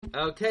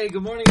Okay,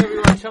 good morning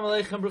everyone. Shalom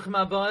Aleichem,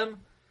 Bruchim Habayim.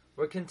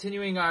 We're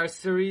continuing our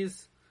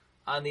series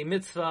on the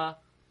mitzvah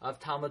of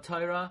Talmud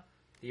Torah,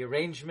 the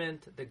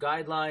arrangement, the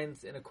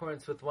guidelines in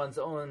accordance with one's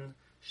own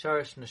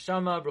Sharash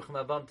Neshama,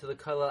 Bruchim Habayim to the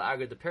Kala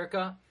Agar de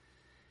Perka.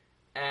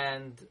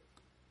 And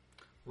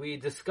we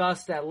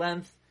discussed at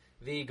length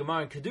the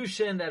Gemara in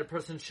Kedushin, that a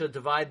person should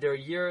divide their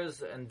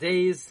years and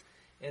days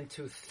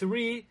into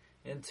three,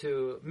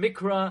 into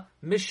Mikra,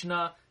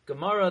 Mishnah,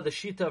 Gemara, the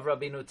Shita of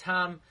Rabbeinu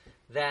Tam,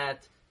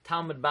 that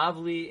Talmud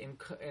Bavli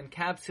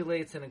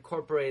encapsulates and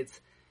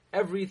incorporates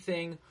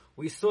everything.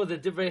 We saw the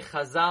Divrei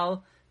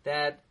Chazal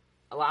that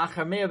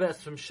La'achar Mea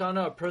B'Esrim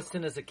Shana, a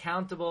person is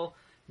accountable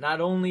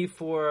not only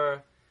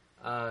for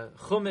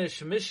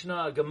Chumash,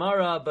 Mishnah,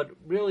 Gemara, but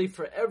really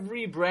for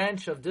every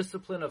branch of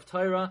discipline of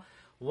Torah,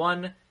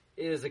 one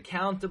is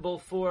accountable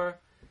for.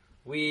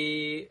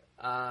 We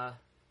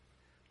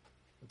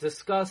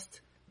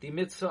discussed the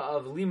mitzvah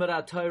of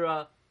Limud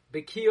Torah,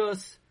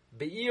 Bekios,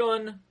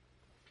 Be'ion.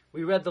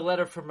 We read the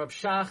letter from Rav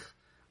Shach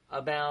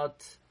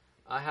about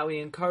how he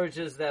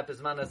encourages that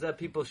Bisman Hazeh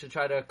people should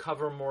try to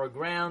cover more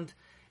ground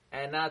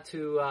and not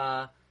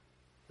to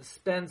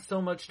spend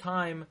so much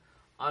time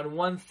on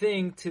one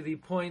thing to the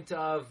point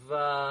of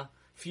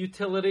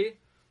futility.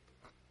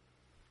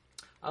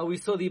 We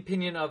saw the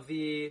opinion of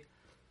the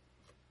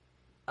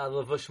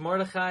Levush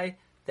Mordechai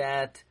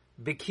that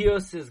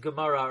Bekios is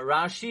Gemara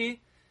Rashi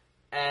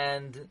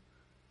and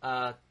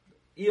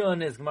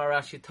Ion is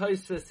Gemara Rashi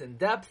Tosfos in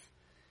depth.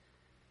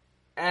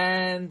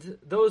 And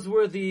those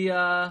were we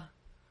saw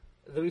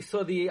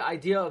the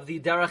idea of the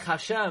Derech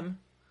Hashem,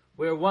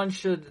 where one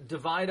should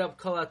divide up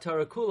Kol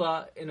HaTorah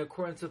Kula in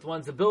accordance with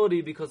one's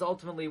ability, because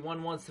ultimately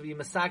one wants to be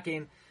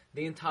masakin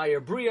the entire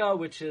Bria,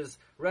 which is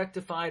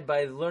rectified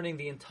by learning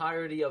the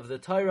entirety of the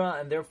Torah,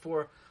 and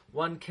therefore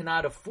one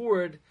cannot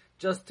afford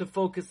just to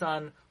focus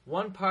on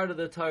one part of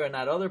the Torah,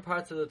 not other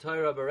parts of the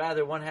Torah, but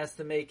rather one has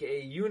to make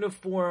a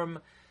uniform,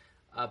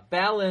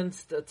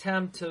 balanced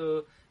attempt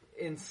to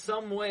in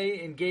some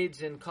way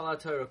engage in Kol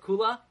HaTorah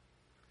Kula.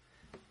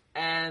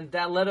 And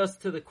that led us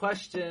to the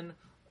question,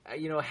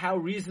 how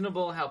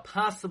reasonable, how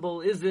possible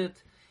is it?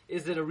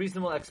 Is it a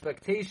reasonable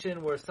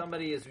expectation where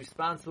somebody is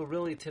responsible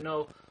really to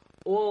know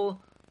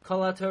all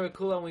Kol HaTorah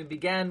Kula? And we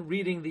began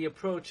reading the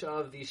approach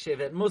of the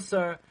Shevet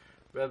Musar,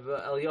 Reb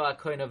Eliyahu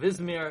Cohen of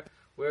Izmir,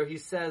 where he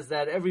says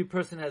that every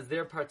person has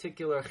their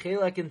particular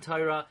chelek in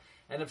Torah,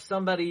 and if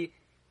somebody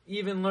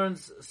even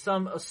learns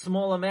a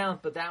small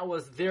amount, but that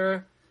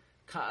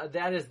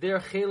is their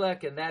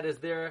chelek and that is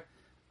their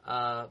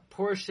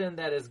portion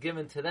that is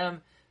given to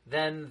them,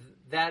 then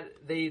that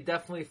they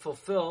definitely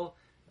fulfill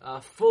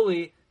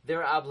fully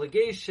their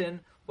obligation.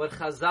 What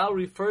Chazal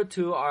referred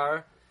to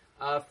are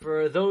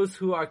for those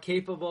who are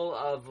capable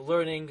of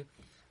learning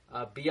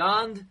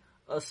beyond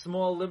a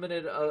small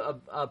limited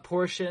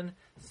portion.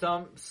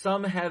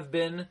 Some have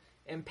been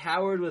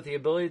empowered with the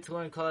ability to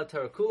learn Kol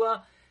HaTorah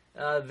Kula.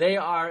 They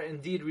are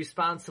indeed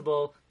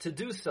responsible to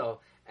do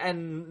so.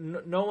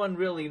 And no one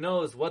really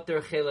knows what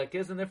their chelek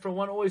is, and therefore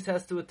one always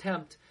has to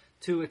attempt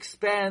to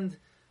expand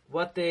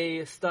what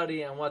they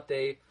study and what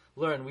they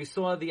learn. We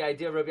saw the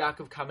idea of Rabbi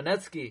Yaakov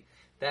Kamenetsky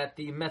that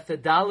the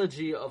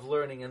methodology of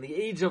learning and the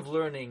age of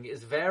learning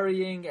is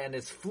varying and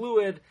is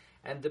fluid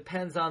and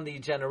depends on the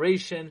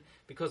generation,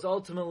 because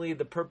ultimately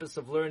the purpose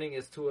of learning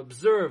is to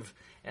observe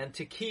and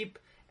to keep,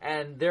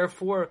 and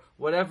therefore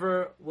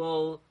whatever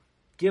will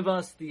give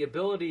us the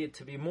ability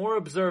to be more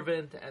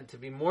observant and to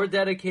be more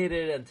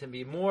dedicated and to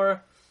be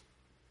more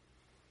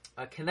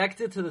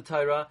connected to the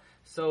Torah.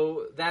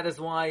 So that is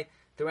why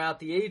throughout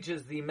the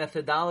ages the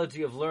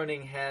methodology of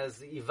learning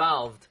has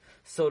evolved,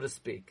 so to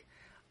speak.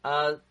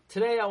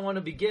 Today I want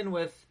to begin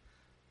with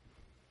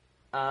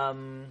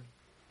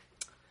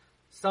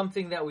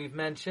something that we've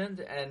mentioned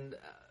and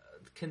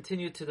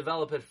continue to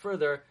develop it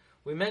further.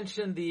 We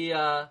mentioned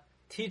the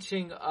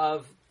teaching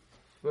of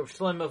Rav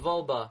Shlomo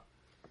Wolbe,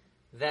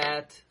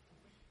 that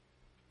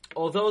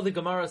although the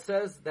Gemara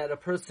says that a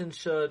person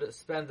should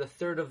spend a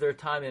third of their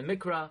time in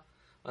Mikra,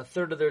 a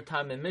third of their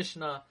time in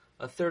Mishnah,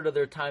 a third of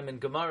their time in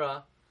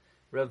Gemara,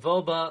 Rav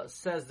Wolbe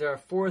says there are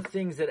four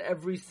things that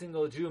every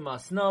single Jew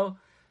must know.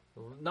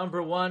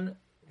 Number one,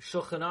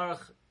 Shulchan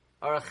Aruch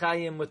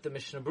Arachayim with the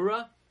Mishnah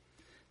Berurah.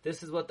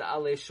 This is what the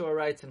Alei Shor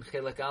writes in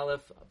Chelek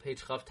Aleph,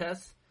 page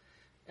Chavtes.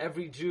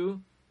 Every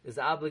Jew is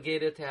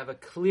obligated to have a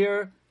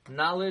clear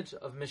knowledge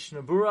of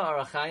Mishnah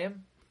Berurah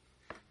Arachayim.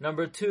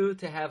 Number two,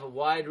 to have a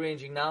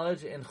wide-ranging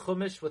knowledge in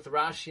Chumash with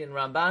Rashi and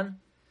Ramban.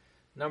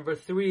 Number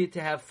three, to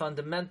have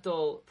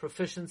fundamental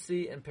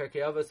proficiency in Perkei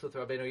Avos with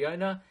Rabbeinu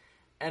Yonah.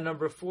 And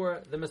number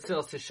four, the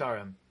Mesilas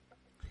Yesharim.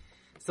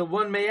 So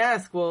one may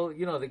ask, well,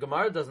 the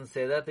Gemara doesn't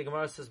say that. The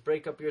Gemara says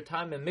break up your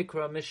time in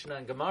Mikra, Mishnah,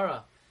 and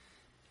Gemara.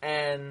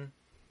 And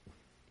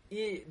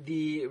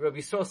the Rabbi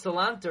Yisrael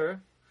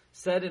Salanter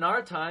said in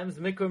our times,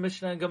 Mikra,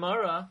 Mishnah, and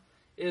Gemara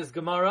is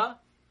Gemara,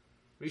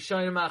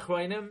 Rishonim,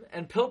 Achronim,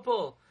 and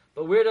Pilpul.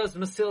 But where does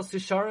Mesilas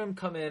Yesharim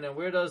come in, and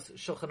where does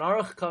Shulchan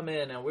Aruch come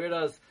in, and where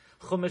does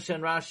Chumash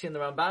and Rashi and the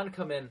Ramban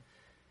come in?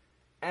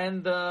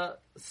 And the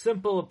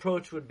simple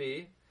approach would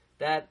be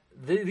that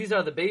these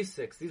are the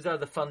basics, these are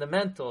the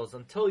fundamentals.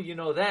 Until you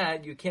know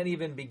that, you can't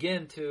even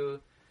begin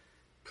to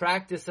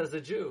practice as a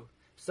Jew.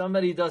 If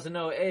somebody doesn't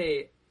know,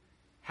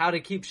 how to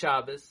keep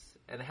Shabbos,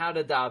 and how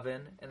to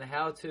daven, and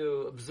how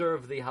to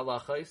observe the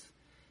halachos,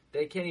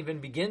 they can't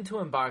even begin to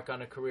embark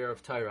on a career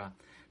of Torah.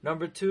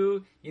 Number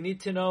two, you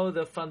need to know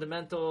the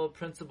fundamental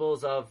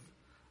principles of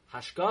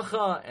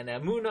hashgacha and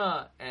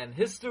emunah and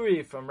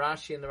history from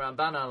Rashi and the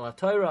Ramban on La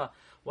Torah.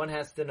 One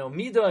has to know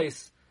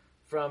midos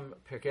from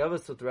Pirkei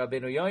Avos with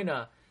Rabbeinu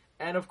Yoina,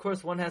 and of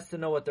course one has to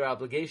know what their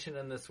obligation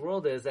in this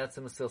world is. That's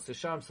a Mesilas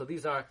Yesharim. So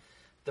these are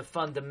the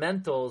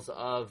fundamentals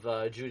of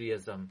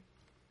Judaism.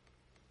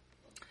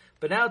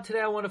 But now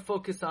today I want to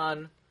focus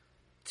on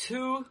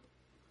two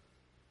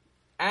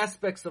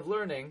aspects of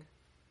learning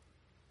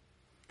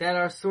that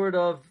are sort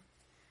of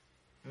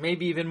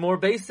maybe even more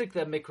basic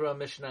than Mikra,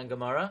 Mishnah, and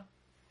Gemara.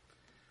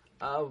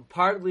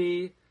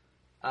 Partly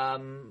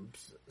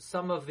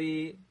some of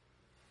the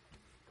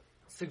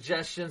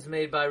suggestions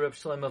made by Reb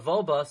Shlomo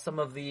Wolbe, some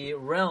of the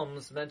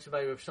realms mentioned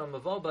by Reb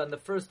Shlomo Wolbe, and the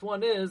first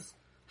one is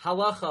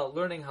halacha,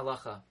 learning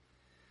halacha.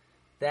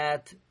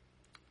 That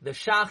the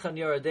Shach on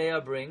Yoreh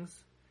De'ah brings,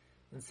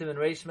 in Siman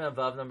Reish Mem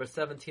Vav, number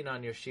 17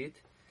 on your sheet,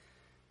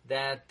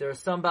 that there are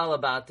some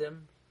Balabatim,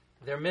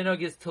 their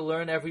minhag is to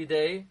learn every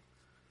day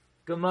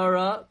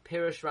Gemara,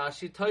 Perush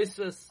Rashi,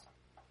 Tosfos,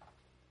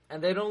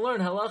 and they don't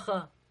learn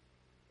halacha.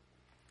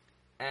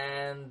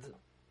 And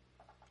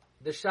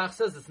the Shach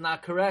says it's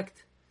not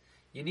correct.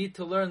 You need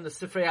to learn the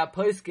Sifrei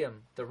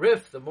HaPoskim, the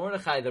Rif, the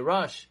Mordechai, the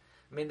Rosh.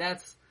 I mean,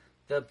 that's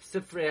the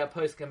Sifrei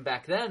HaPoskim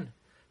back then.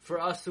 For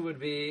us, it would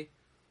be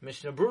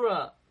Mishnah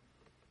Brura,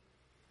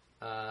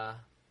 Chayei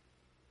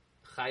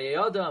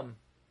Adam,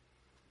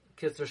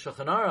 Kitzur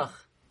Shulchan Aruch,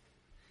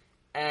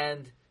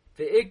 and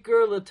the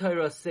Ikr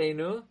L'Torah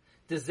Seinu,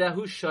 the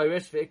Zehu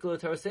Shoresh V'Ikr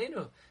L'Torah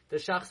Seinu. The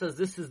Shach says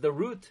this is the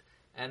root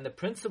and the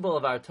principle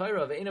of our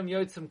Torah. Ve'inam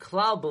yotzim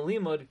klal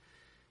b'limud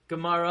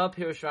Gemara,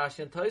 Pirush Rashi,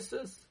 and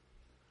Tosfos.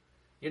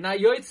 You're not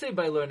yotzei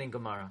by learning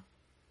Gemara.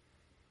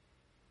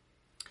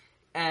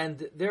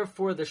 And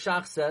therefore the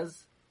Shach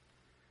says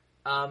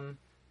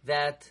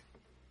that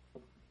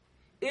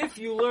if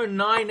you learn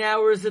 9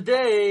 hours a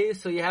day,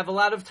 so you have a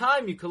lot of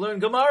time, you can learn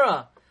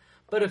Gemara.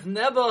 But if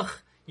Nebuch,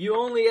 you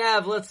only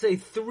have, let's say,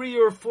 3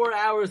 or 4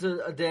 hours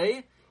a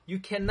day, you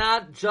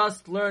cannot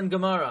just learn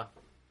Gemara.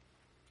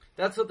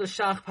 That's what the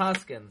Shach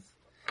paskins.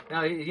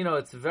 Now,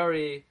 it's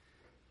very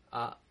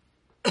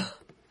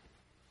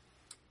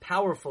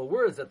powerful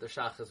words that the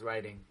Shach is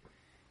writing.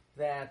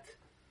 That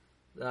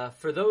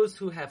for those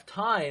who have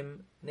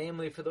time,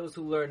 namely for those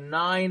who learn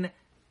 9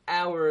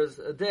 hours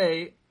a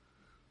day,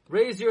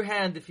 raise your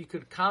hand if you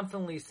could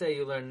confidently say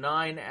you learn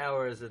 9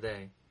 hours a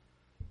day.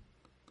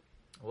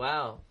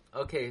 Wow.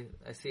 Okay,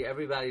 I see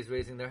everybody's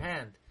raising their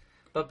hand.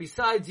 But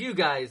besides you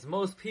guys,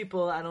 most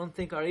people I don't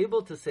think are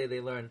able to say they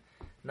learn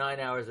 9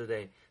 hours a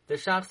day. The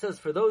Shach says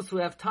for those who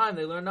have time,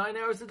 they learn 9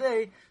 hours a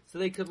day, so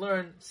they could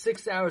learn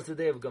 6 hours a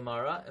day of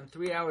Gemara and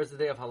 3 hours a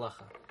day of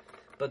Halacha.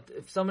 But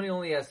if somebody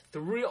only has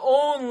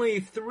only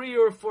 3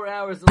 or 4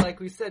 hours,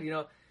 like we said,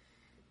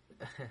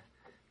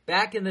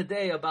 back in the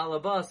day, a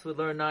Balabas would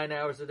learn 9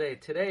 hours a day.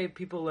 Today,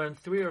 people learn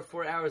 3 or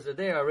 4 hours a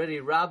day. Already,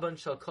 Rabban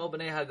Shal Kol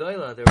B'nei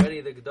Hagoyla. They're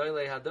already the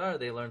G'dolei Hadar.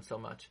 They learn so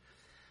much.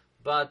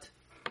 But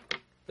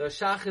the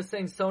Shach is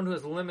saying someone who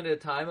has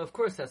limited time, of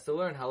course, has to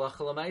learn Halacha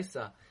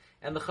L'Maisa.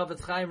 And the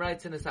Chafetz Chaim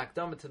writes in his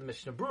Akdama to the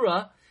Mishnah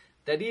Brura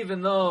that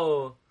even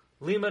though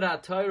Limud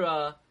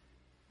HaTorah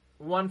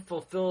one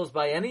fulfills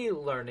by any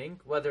learning,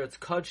 whether it's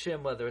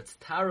Kodshim, whether it's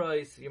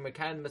Tarois,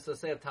 Yemekayin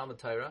Misosei of Talmud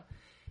Torah,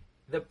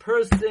 the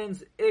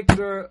person's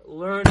ikr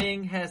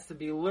learning has to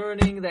be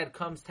learning that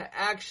comes to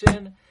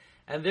action,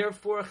 and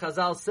therefore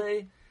Chazal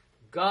say,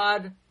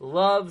 God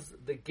loves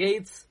the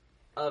gates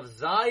of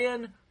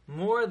Zion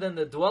more than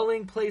the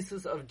dwelling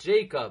places of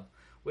Jacob,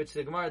 which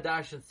the Gemara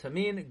dashens to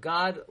mean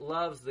God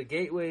loves the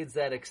gateways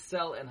that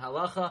excel in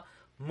halacha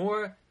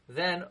more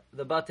than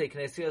the Batei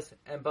Knesios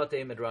and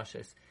Batei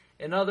Midrashes.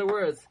 In other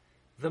words,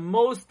 the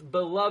most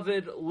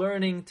beloved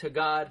learning to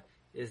God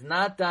is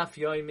not Daf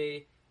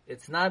Yomi,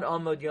 it's not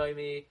Amud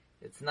Yomi,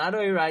 it's not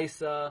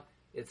Oiraisa,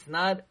 it's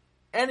not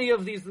any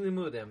of these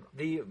limudim.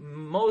 The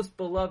most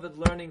beloved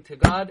learning to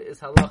God is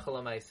Halacha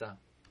L'Maisa.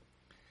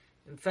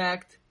 In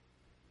fact,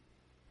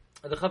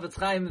 the Chafetz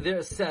Chaim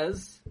there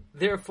says,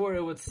 therefore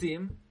it would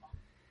seem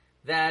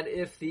that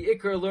if the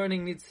Iker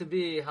learning needs to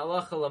be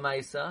Halacha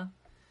L'Maisa,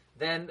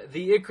 then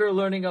the Iker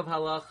learning of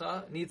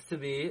Halacha needs to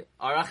be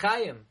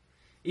Arachayim.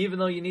 Even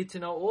though you need to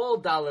know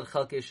all Dalet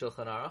Chalkei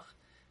Shulchan Aruch,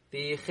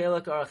 the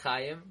Chelek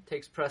Arachayim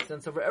takes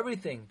precedence over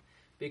everything,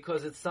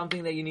 because it's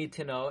something that you need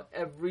to know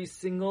every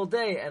single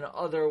day, and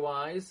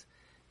otherwise,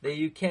 that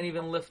you can't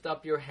even lift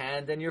up your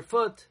hand and your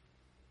foot.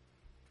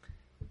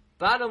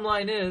 Bottom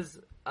line is,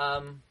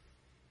 the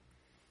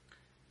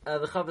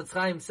Chafetz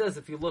Chaim says,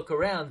 if you look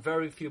around,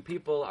 very few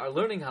people are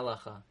learning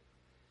halacha.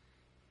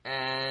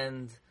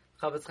 And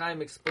Chafetz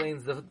Chaim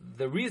explains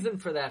the reason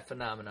for that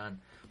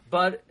phenomenon.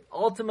 But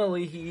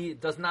ultimately, he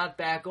does not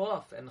back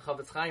off. And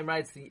Chafetz Chaim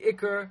writes, the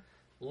Iker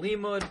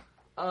limud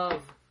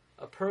of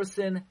a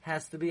person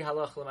has to be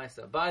halacha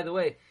l'maisa. By the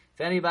way,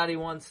 if anybody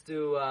wants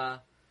to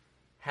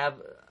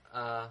have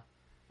a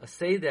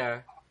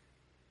seder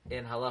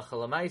in halacha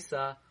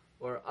l'maisa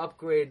or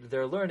upgrade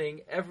their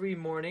learning, every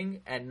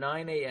morning at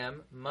 9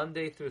 a.m.,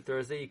 Monday through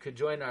Thursday, you could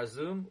join our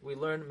Zoom. We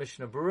learn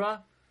Mishnah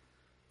Berurah,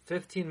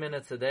 15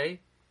 minutes a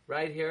day,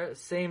 right here,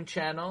 same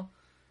channel.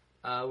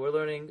 We're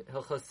learning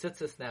Hilchos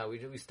Tzitzis now.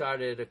 We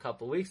started a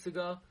couple weeks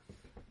ago.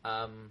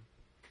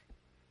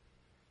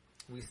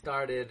 We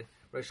started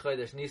Rosh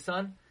Chodesh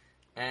Nisan,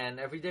 and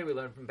every day we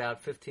learn from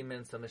about 15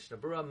 minutes of Mishnah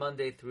Berurah,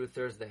 Monday through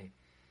Thursday.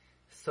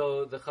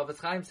 So the Chafetz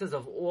Chaim says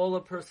of all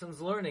a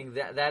person's learning,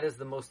 that is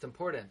the most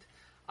important.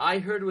 I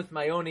heard with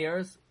my own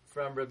ears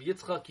from Rabbi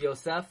Yitzchak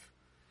Yosef,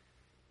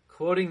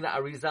 quoting the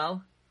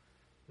Arizal,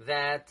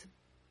 that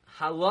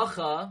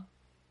halacha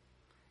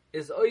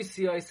is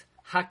oisiyos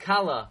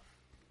hakala.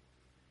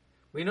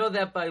 We know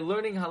that by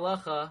learning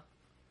halacha,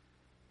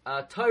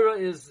 Torah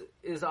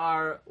is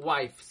our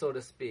wife, so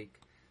to speak.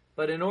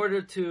 But in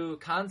order to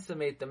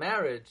consummate the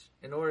marriage,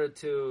 in order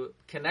to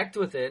connect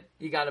with it,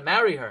 you got to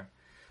marry her.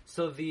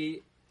 So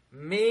the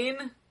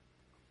main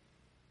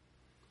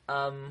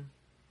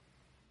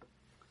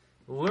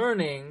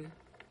learning,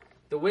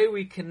 the way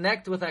we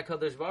connect with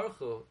HaKadosh Baruch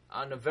Hu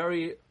on a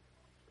very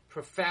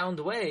profound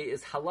way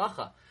is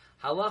halacha.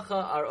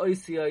 Halacha are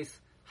oisiyos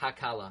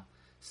hakala.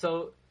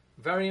 So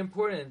very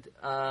important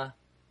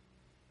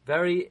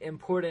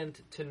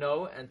to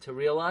know and to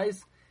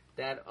realize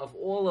that of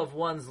all of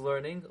one's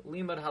learning,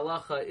 limud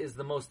halacha is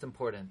the most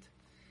important.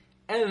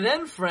 And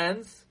then,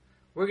 friends,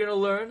 we're going to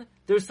learn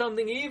there's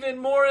something even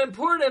more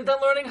important than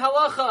learning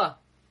halacha.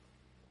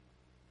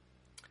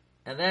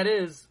 And that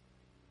is,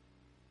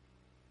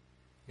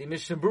 the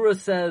Mishnah Berurah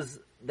says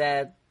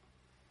that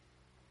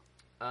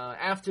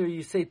after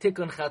you say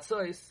Tikkun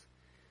Chatzos,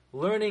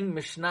 learning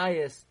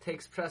Mishnayos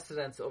takes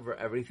precedence over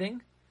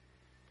everything.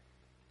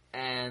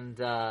 And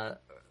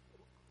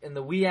in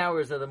the wee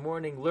hours of the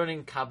morning,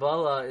 learning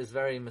Kabbalah is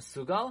very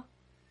mesugal.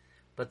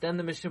 But then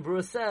the Mishnah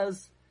Berurah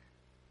says,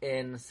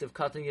 in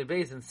Sivkatan Yud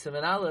Beis, in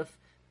Siman Aleph,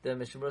 the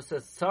Mishnah Berurah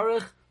says,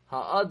 Tzarech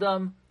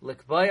ha'adam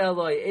likbaya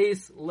loy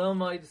eis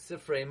lilmoid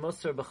sifrei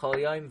musar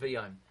b'chol yom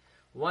v'yom.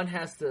 One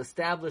has to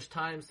establish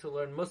times to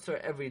learn Musar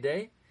every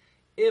day,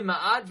 im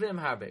ma'at v'im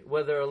harbe,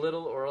 whether a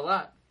little or a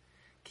lot.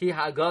 Ki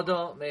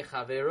ha'gadol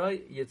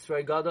mechaveroi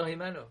yitzrei gadol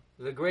himenu.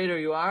 The greater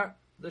you are,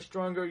 the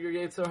stronger your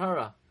Yetzer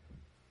Hara.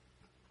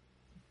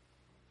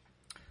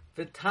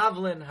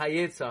 V'tavlin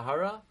ha'yetzer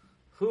hara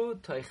hu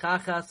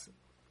toichachas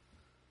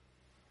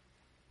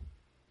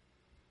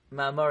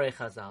ma'amorei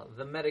Chazal.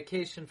 The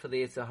medication for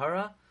the Yetzer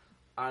Hara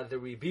are the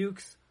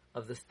rebukes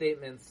of the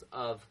statements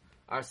of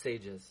our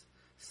sages.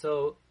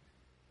 So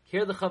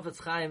here the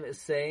Chafetz Chaim is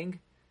saying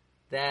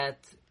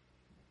that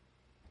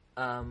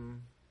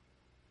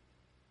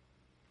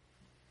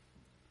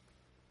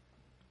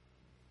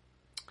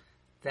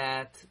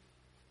that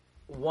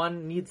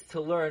one needs to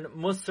learn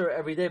Musar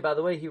every day. By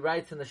the way, he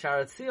writes in the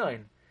Sharat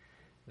Tzion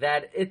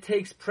that it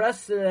takes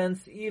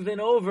precedence even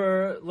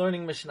over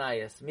learning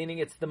Mishnayos, meaning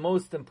it's the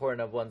most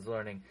important of one's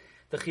learning.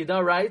 The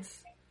Chida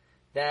writes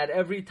that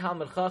every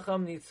Talmud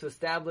Chacham needs to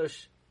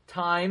establish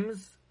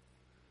times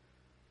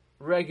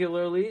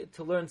regularly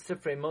to learn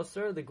Sifrei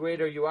Musar. The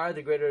greater you are,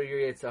 the greater your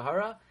Yetzer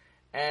Hara.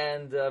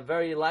 And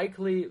very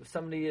likely, if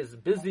somebody is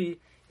busy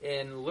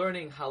in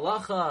learning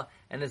halacha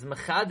and is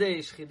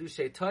mechadesh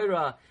chidushei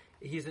Torah,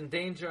 he's in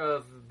danger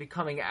of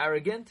becoming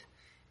arrogant.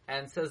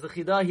 And says the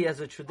Chida, he has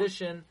a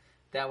tradition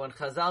that when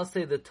Chazal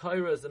say the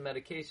Torah is a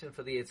medication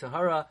for the Yetzer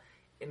Hara,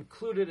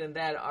 included in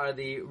that are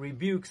the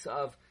rebukes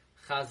of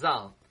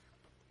Chazal.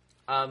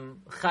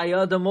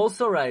 Chayei Adam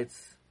also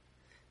writes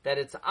that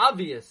it's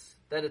obvious,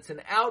 that it's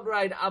an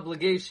outright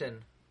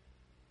obligation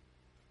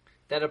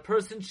that a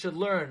person should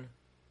learn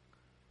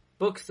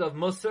books of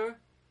Musar,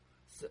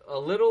 a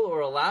little or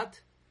a lot.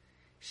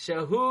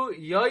 Shehu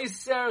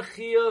yoiser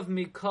chiyuv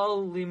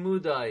mikol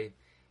limudai.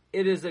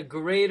 It is a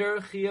greater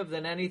chiyuv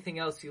than anything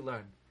else you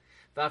learn.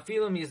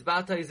 Va'afilu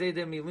mizbata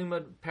izedeh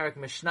milimud parak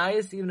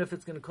mishnayis, even if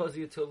it's going to cause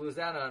you to lose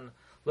out on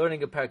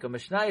learning a parak of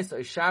mishnayis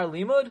or shar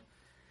limud,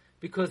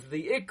 because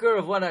the ikr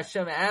of what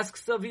Hashem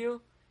asks of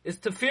you is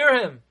to fear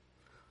Him.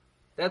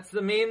 That's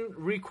the main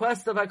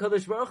request of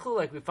HaKadosh Baruch Hu,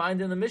 like we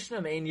find in the Mishnah,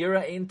 Ein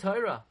Yira, Ein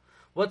Torah.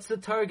 What's the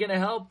Torah going to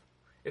help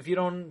if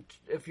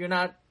you're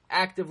not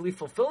actively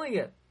fulfilling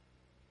it?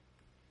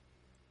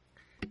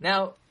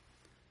 Now,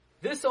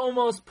 this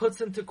almost puts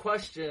into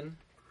question,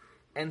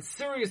 and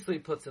seriously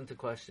puts into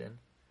question,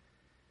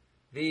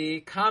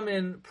 the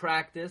common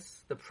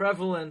practice, the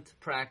prevalent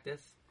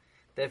practice,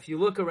 that if you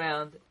look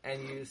around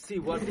and you see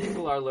what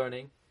people are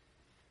learning,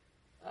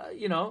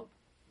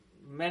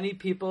 many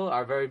people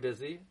are very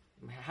busy.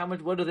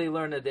 What do they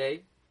learn a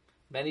day?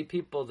 Many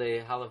people,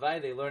 they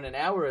learn an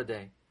hour a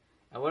day.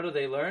 And what do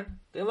they learn?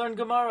 They learn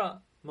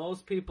Gemara.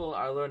 Most people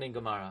are learning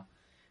Gemara.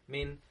 I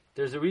mean,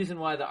 there's a reason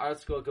why the art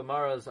school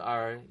Gemaras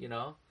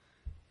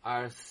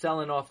are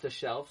selling off the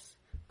shelves,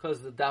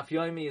 because the Daf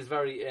Yomi is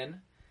very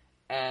in,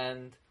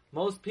 and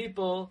most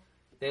people,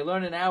 they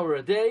learn an hour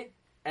a day,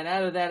 And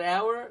out of that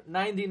hour,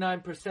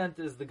 99%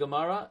 is the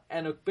Gemara,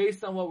 and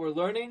based on what we're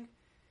learning,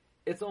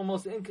 it's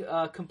almost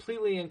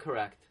completely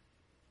incorrect.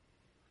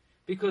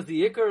 Because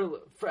the Ikar,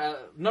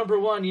 number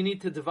one, you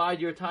need to divide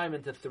your time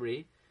into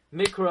three,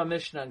 Mikra,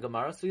 Mishnah, and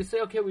Gemara. So you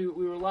say, okay, we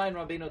rely on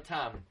Rabbeinu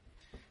Tam.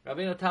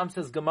 Rabbeinu Tam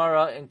says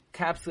Gemara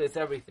encapsulates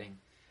everything.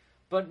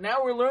 But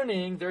now we're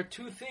learning there are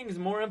two things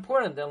more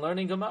important than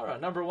learning Gemara.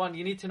 Number one,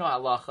 you need to know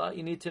halacha.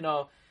 You need to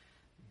know,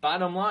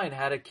 bottom line,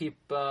 how to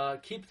keep the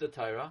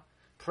Torah,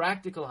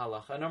 practical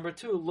halacha. Number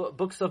two,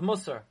 books of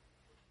Musar.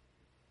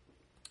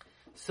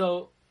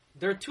 So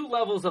there are two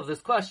levels of this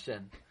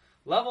question.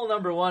 Level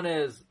number one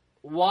is,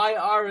 why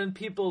aren't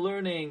people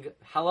learning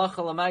halacha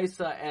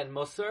l'maisa and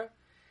Musar?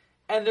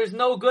 And there's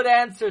no good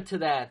answer to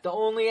that. The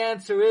only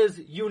answer is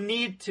you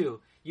need to.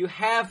 You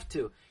have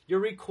to. You're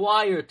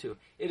required to.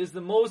 It is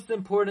the most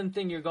important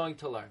thing you're going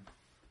to learn.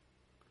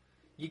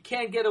 You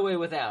can't get away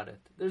without it.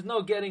 There's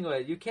no getting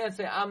away. You can't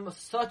say, I'm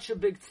such a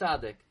big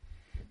tzaddik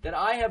that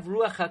I have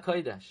Ruach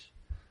HaKodesh.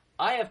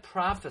 I have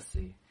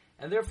prophecy.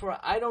 And therefore,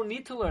 I don't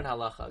need to learn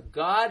halacha.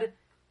 God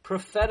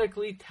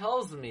prophetically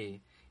tells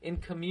me in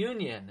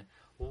communion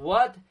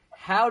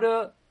how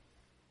to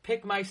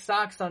pick my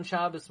socks on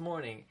Shabbos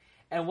morning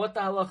and what the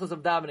halachas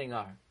of davening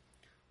are.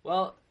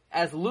 Well,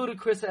 as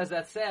ludicrous as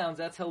that sounds,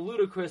 that's how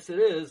ludicrous it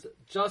is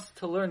just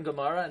to learn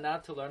Gemara and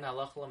not to learn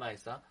halacha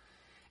l'maisa.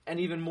 And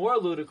even more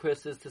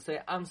ludicrous is to say,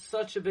 I'm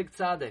such a big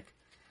tzaddik.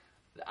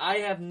 I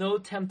have no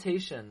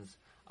temptations.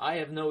 I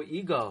have no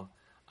ego.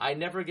 I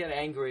never get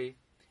angry.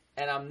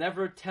 And I'm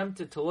never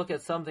tempted to look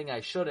at something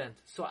I shouldn't.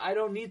 So I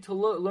don't need to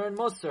learn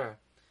Musar.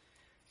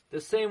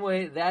 The same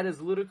way that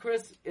is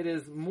ludicrous, it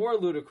is more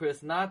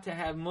ludicrous not to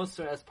have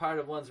Musar as part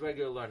of one's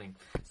regular learning.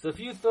 So if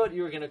you thought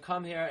you were going to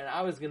come here and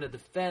I was going to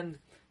defend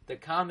the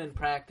common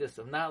practice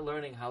of not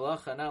learning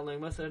halacha, not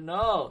learning Musar,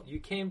 no, you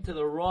came to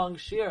the wrong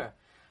shir.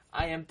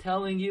 I am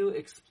telling you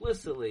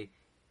explicitly,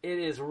 it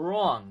is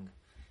wrong.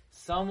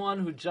 Someone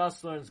who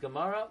just learns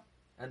Gemara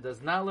and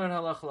does not learn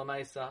halacha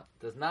l'maisa,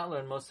 does not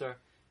learn Musar,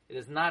 it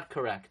is not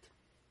correct.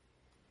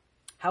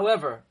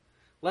 However,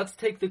 let's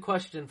take the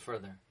question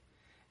further.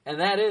 And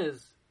that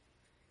is,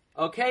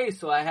 okay,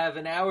 so I have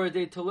an hour a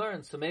day to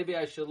learn, so maybe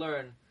I should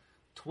learn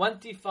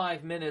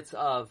 25 minutes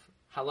of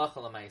halacha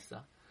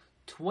l'maisa,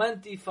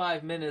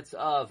 25 minutes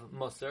of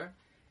Musar,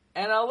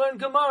 and I'll learn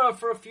Gemara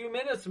for a few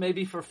minutes,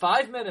 maybe for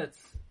 5 minutes.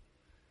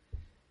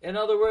 In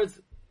other words,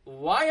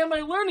 why am I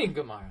learning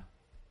Gemara?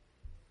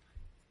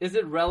 Is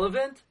it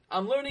relevant?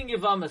 I'm learning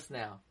Yavamas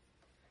now.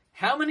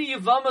 How many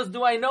Yavamas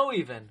do I know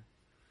even?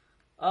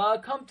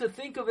 Come to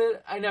think of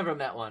it, I never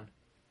met one.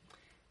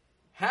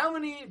 How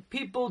many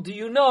people do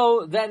you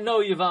know that know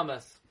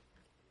Yavamas?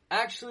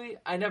 Actually,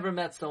 I never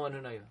met someone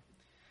who knows you.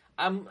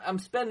 I'm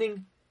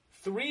spending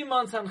 3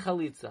 months on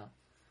Chalitza.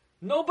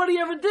 Nobody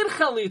ever did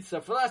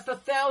Chalitza for the last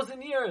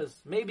 1,000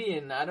 years. Maybe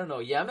in, I don't know,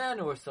 Yemen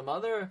or some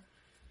other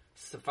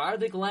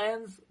Sephardic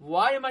lands.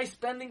 Why am I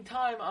spending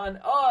time on,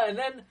 and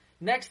then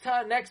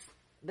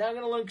then I'm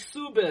going to learn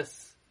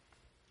Ksubis.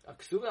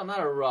 I'm not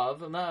a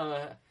Rav.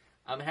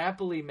 I'm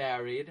happily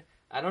married.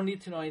 I don't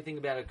need to know anything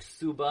about a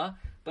Ksuba,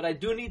 but I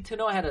do need to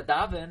know how to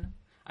daven.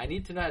 I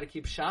need to know how to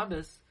keep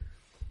Shabbos.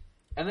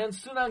 And then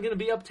soon I'm going to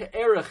be up to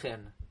Erechin.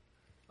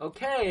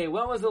 Okay,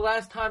 when was the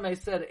last time I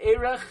said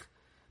Erech,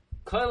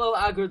 Koilo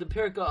Agur de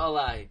Pirka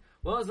Alai?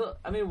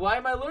 Why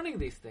am I learning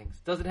these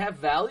things? Does it have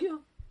value?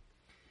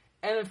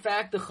 And in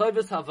fact, the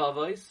Chovos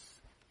HaVavos,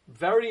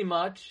 very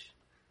much,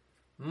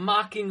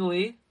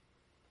 mockingly,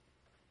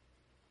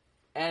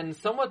 and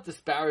somewhat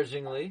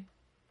disparagingly,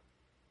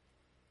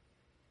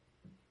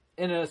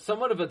 in a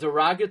somewhat of a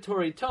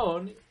derogatory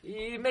tone,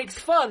 he makes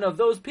fun of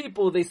those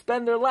people. They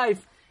spend their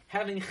life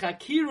having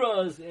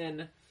chakiras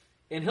in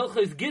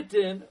Hilchos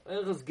Gittin.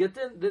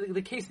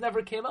 The case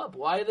never came up.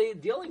 Why are they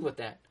dealing with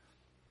that?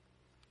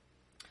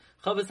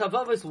 Chovos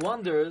HaVavos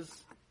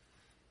wonders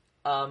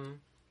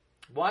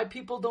why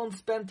people don't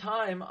spend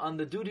time on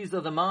the duties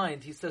of the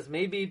mind. He says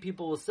maybe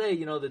people will say,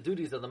 the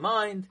duties of the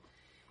mind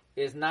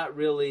is not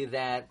really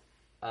that,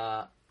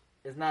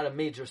 is not a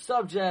major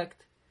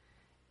subject,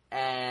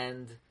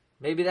 and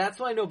maybe that's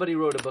why nobody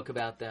wrote a book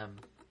about them.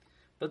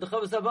 But the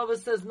Chovos HaVavos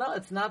says, no,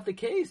 it's not the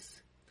case.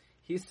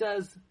 He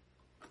says,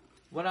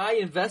 when I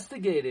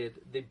investigated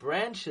the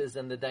branches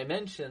and the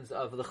dimensions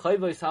of the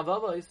Chovos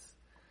HaVavos,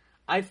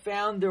 I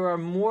found there are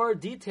more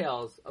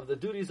details of the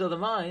duties of the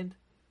mind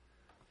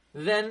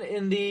than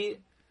in the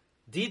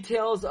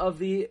details of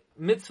the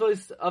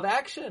mitzvahs of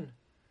action.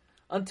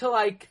 Until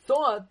I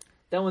thought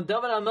that when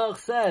David HaMelech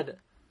said,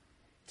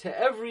 to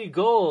every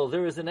goal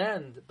there is an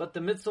end, but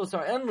the mitzvahs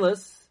are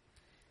endless,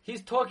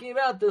 he's talking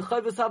about the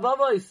Chovos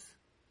HaVavos.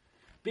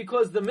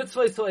 Because the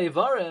mitzvahs to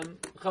Eivarim,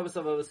 Chovos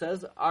HaVavos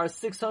says, are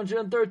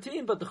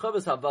 613, but the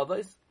Chovos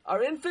HaVavos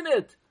are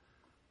infinite.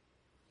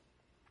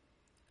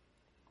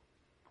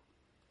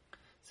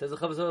 Says the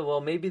Chovos HaVavos,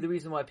 well, maybe the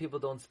reason why people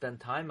don't spend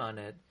time on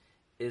it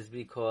is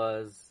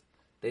because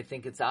they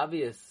think it's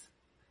obvious,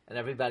 and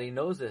everybody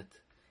knows it,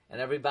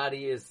 and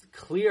everybody is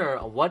clear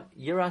on what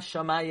Yiras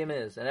Shamayim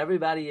is, and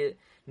everybody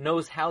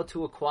knows how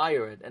to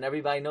acquire it, and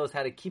everybody knows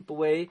how to keep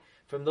away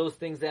from those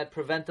things that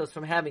prevent us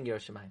from having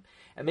Yiras Shamayim.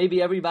 And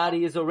maybe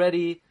everybody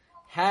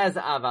has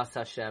Avas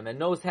Hashem and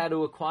knows how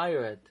to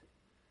acquire it.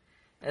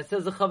 And it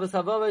says the Chavos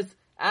Havavos,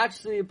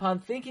 actually, upon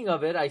thinking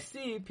of it, I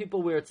see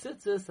people wear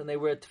tzitzis and they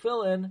wear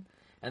tefillin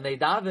and they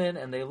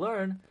daven and they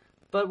learn.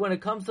 But when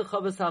it comes to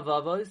Chavos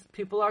Havavos,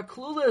 people are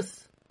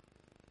clueless.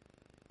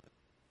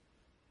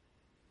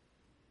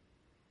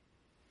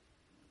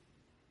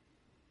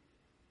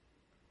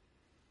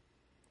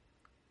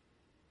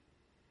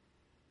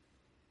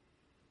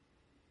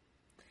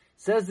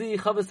 Says the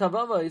Chavos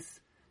Havavos,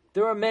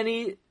 there are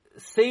many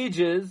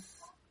sages,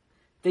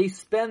 they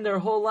spend their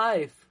whole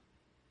life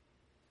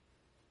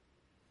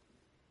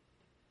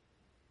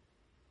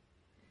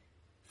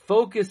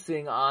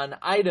focusing on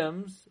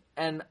items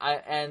and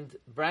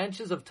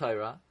branches of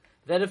Torah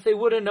that if they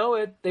wouldn't know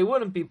it, they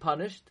wouldn't be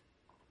punished.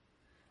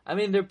 I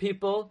mean, there are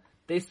people,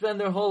 they spend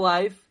their whole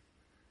life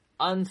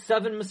on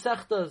 7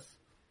 Masechtas.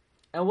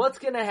 And what's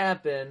going to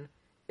happen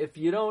if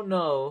you don't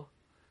know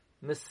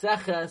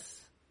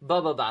Maseches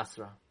Baba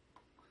Basra?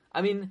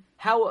 I mean,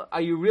 how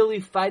are you really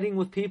fighting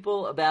with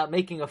people about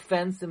making a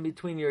fence in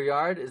between your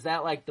yard? Is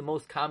that like the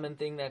most common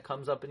thing that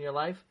comes up in your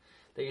life?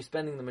 That you're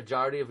spending the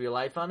majority of your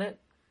life on it?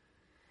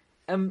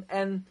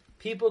 And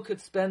people could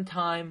spend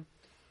time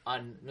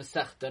on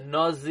Masechta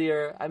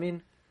Nazir. I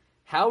mean,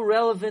 how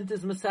relevant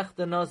is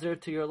Masechta Nazir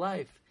to your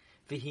life?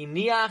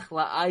 V'hiniach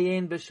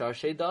la'ayin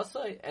b'sharshei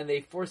dasai. And they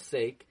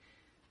forsake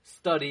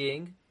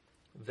studying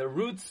the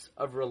roots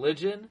of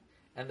religion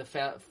and the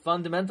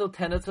fundamental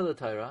tenets of the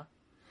Torah,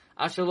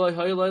 that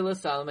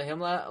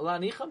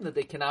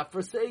they cannot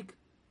forsake.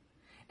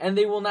 And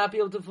they will not be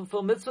able to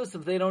fulfill mitzvahs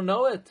if they don't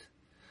know it.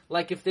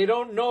 Like if they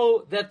don't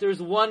know that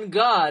there's one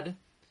God,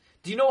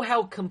 do you know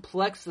how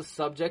complex a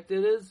subject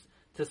it is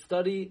to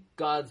study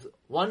God's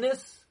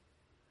oneness?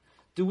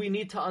 Do we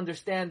need to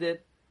understand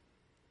it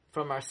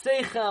from our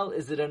seichel?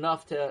 Is it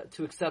enough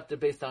to accept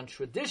it based on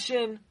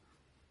tradition?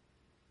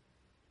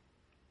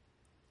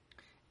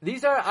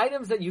 These are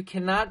items that you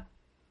cannot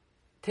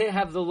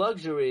have the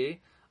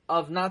luxury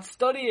of not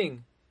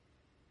studying.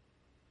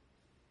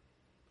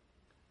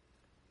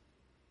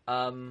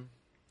 And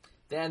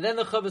then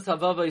the Chavos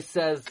Havavos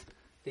says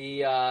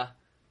the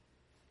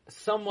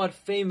somewhat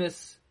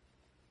famous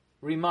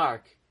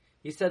remark.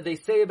 He said they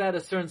say about a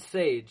certain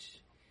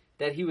sage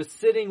that he was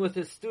sitting with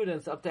his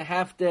students up to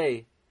half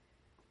day.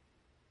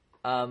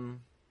 And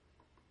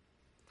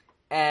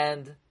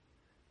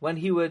when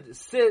he would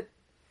sit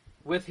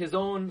with his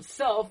own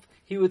self,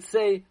 he would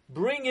say,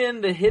 bring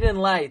in the hidden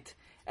light.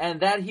 And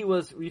that he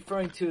was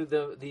referring to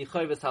the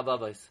Chavos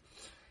Havavos.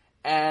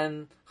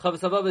 And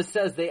Chavos Havavos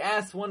says they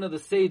asked one of the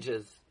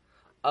sages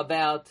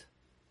about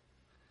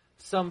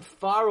some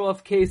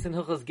far-off case in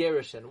Hilchos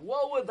Gerushin.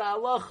 What would the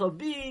halacha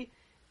be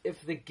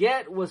if the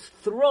get was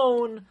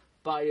thrown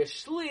by a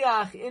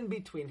shliach in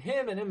between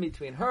him and in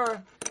between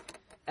her?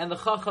 And the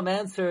Chacham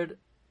answered,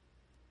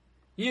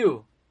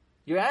 you're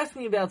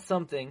asking about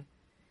something.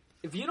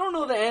 If you don't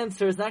know the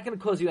answer, it's not going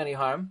to cause you any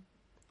harm.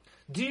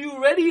 Do you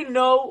already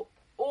know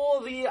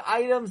all the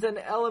items and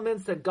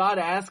elements that God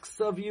asks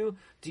of you?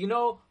 Do you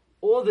know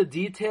all the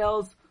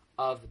details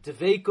of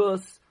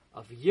Deveikus,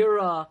 of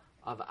Yira,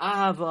 of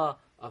Ahava,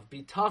 of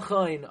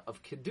Bitachon,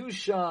 of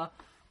Kedusha,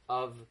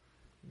 of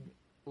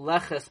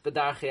Leches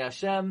B'darchei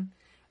Hashem?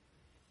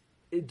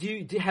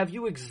 Have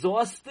you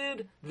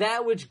exhausted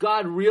that which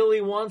God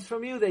really wants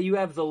from you, that you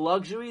have the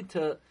luxury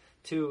to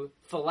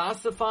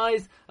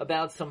philosophize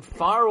about some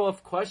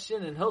far-off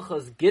question in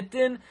Hilchos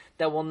Gittin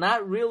that will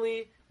not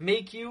really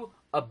make you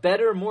a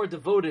better, more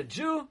devoted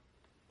Jew?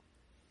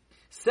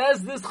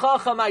 Says this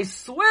Chacham, I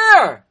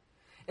swear,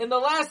 in the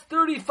last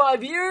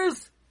 35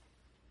 years,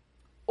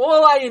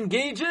 all I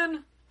engage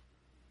in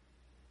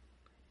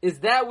is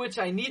that which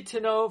I need to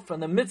know from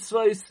the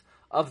mitzvahs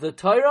of the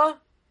Torah,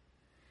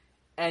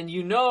 and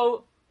you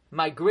know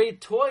my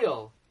great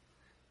toil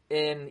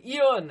in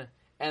Iyun,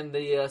 and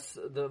the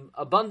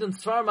abundant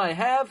svarim I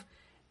have,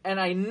 and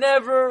I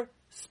never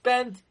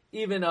spent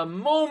even a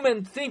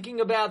moment thinking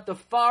about the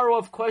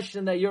far-off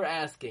question that you're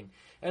asking.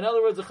 In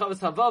other words, the Chavos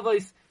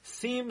Havavos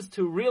seems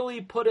to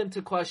really put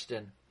into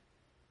question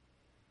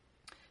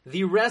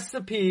the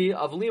recipe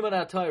of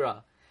Limud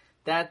Torah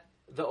that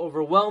the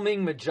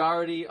overwhelming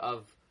majority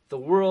of the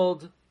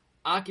world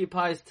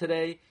occupies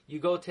today. You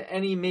go to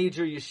any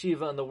major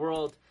yeshiva in the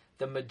world,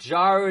 the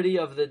majority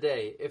of the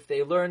day, if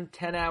they learn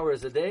 10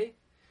 hours a day,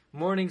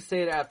 morning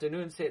Seder,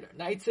 afternoon Seder,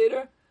 night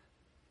Seder.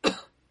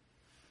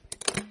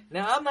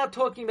 Now, I'm not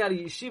talking about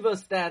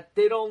yeshivas that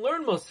they don't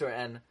learn Musar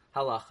and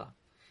Halacha.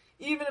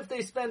 Even if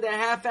they spend a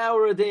half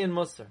hour a day in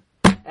Musar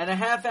and a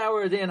half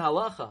hour a day in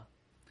Halacha,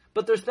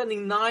 but they're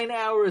spending 9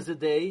 hours a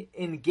day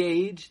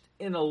engaged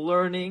in a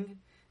learning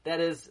that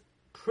is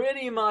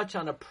pretty much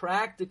on a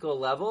practical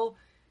level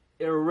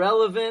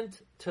irrelevant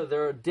to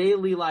their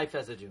daily life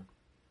as a Jew.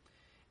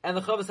 And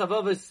the Chavos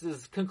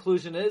Havavos'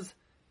 conclusion is,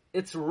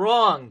 it's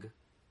wrong.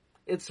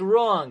 It's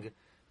wrong.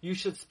 You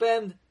should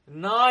spend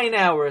 9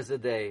 hours a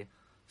day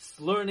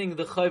learning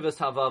the Chavos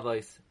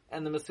Havavos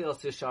and the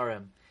Mesilas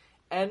Yesharim.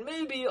 And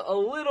maybe a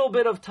little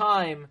bit of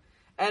time,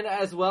 and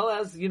as well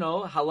as,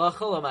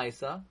 halacha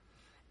l'maisa,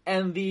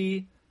 and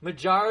the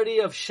majority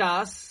of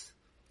Shas,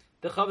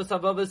 the Chavos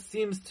HaLevavos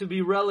seems to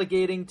be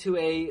relegating to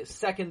a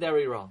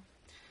secondary role.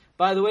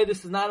 By the way,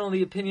 this is not only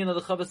the opinion of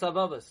the Chavos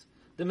HaLevavos.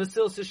 The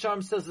Mesilas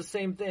Yesharim says the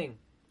same thing.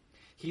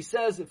 He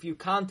says if you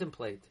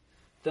contemplate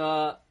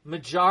the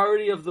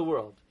majority of the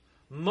world,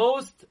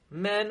 most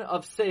men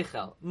of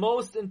Seichel,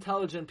 most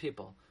intelligent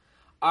people,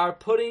 are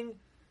putting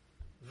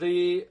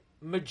the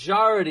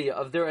majority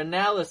of their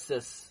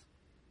analysis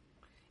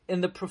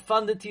in the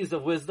profundities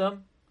of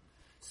wisdom.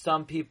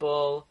 Some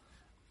people,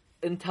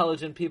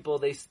 intelligent people,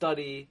 they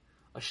study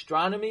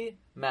astronomy,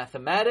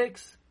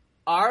 mathematics,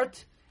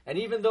 art, and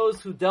even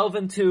those who delve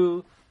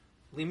into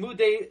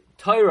limudei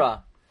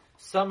Torah.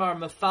 Some are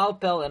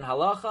mefalpel and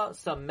halacha,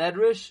 some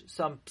medrash,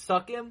 some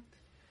psakim,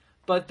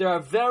 but there are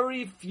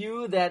very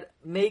few that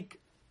make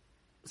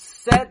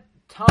set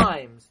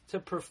times to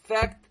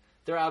perfect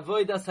their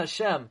avodas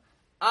Hashem,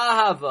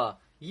 ahava,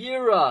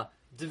 yira,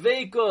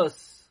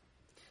 dveikus.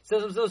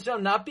 Says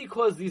Hashem, not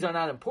because these are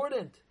not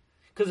important.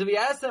 Because if you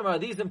ask them, are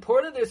these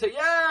important? They say,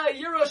 yeah,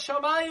 yira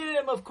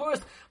shamayim, of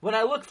course. When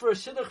I look for a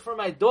shidduch for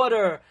my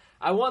daughter,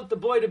 I want the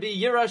boy to be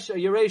yirei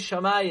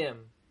shamayim.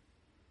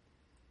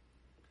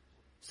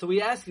 So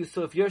we ask you,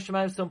 so if Yirei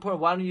Shamayim is so important,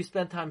 why don't you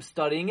spend time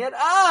studying it?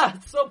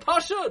 It's so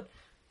pashut.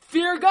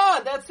 Fear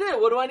God, that's it.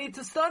 What do I need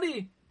to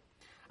study?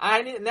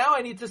 I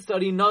need to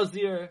study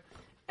Nazir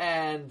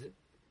and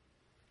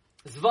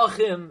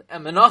Zvachim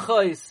and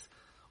Menachos.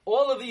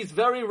 All of these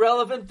very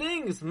relevant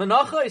things.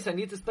 Menachos, I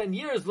need to spend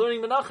years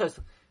learning Menachos.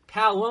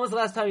 Pal, when was the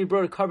last time you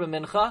brought a carbon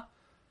mincha?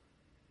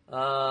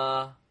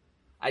 I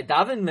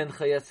daven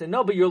mincha, yes and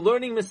no, but you're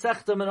learning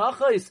Masechta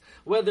Menachos,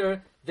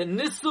 whether the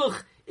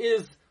Nisuch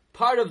is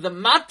part of the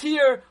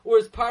matir, or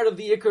is part of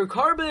the ikar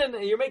carbon,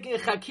 and you're making a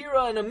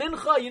chakira and a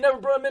mincha, you never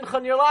brought a mincha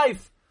in your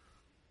life.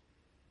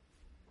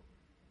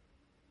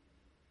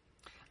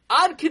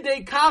 Ad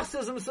kidei kach,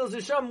 says Mesilas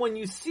Yesharim, when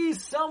you see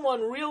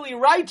someone really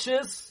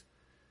righteous,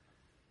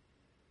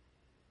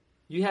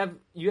 you have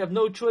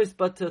no choice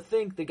but to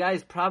think the guy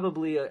is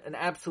probably an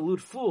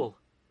absolute fool.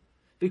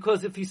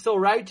 Because if he's so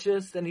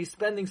righteous and he's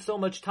spending so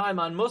much time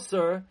on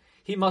Musar,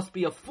 he must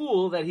be a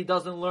fool that he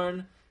doesn't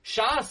learn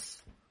Shas.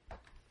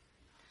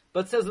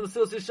 But says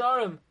Mesilas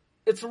Yesharim,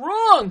 it's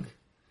wrong.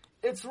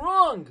 It's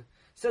wrong.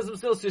 Says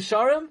Mesilas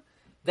Yesharim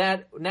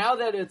that now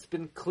that it's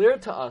been clear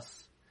to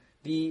us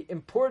the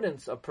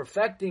importance of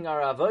perfecting our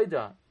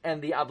avodah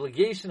and the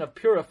obligation of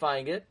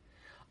purifying it,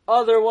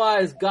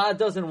 otherwise God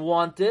doesn't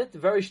want it.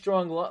 Very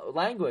strong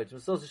language.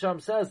 Mesilas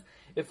Yesharim says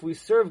if we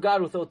serve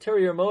God with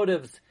ulterior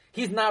motives,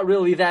 He's not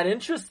really that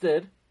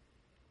interested.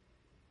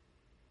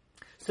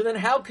 So then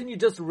how can you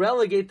just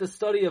relegate the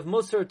study of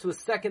Musar to a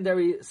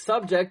secondary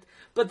subject?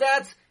 But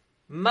that's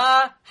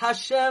Ma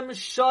Hashem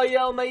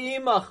Shoyel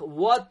Me'imach.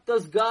 What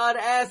does God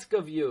ask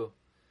of you?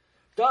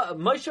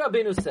 Moshe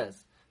Rabbeinu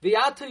says,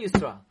 V'yata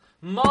Yisrael,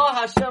 Ma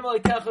Hashem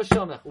Elokecha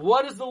Shomech.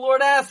 What does the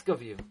Lord ask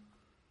of you?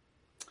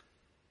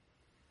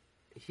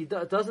 He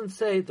doesn't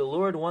say the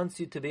Lord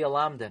wants you to be a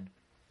lamdan.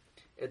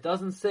 It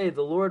doesn't say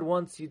the Lord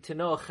wants you to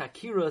know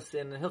chakiros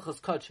in Hilchos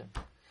Kachim.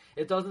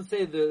 It doesn't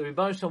say the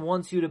Rebbeinu Shalom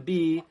wants you to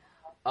be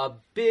a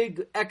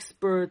big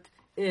expert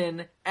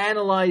in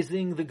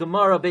analyzing the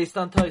Gemara based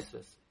on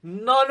Tosfos.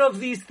 None of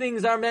these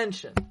things are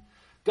mentioned.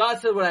 God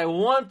said, what I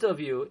want of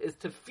you is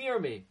to fear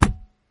me,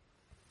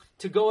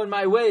 to go in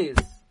my ways,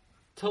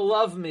 to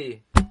love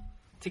me,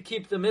 to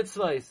keep the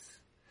mitzvahs.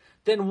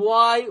 Then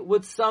why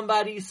would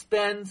somebody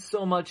spend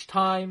so much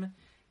time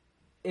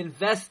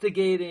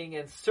investigating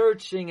and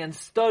searching and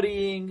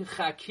studying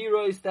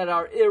chakiros that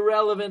are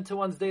irrelevant to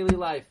one's daily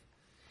life?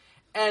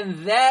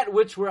 And that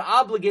which we're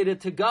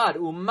obligated to God,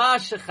 Uma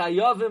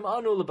shechayavim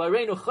anu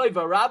lebarenu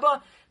choyva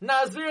rabba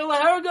nazir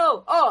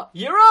lehergel. Oh,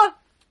 yira?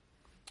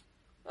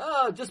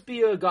 Just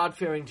be a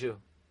God-fearing Jew.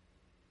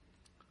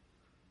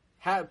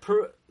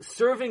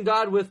 Serving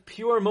God with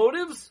pure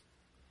motives?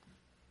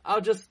 I'll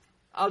just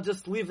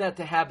leave that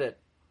to habit.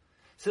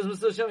 Says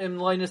Mesilas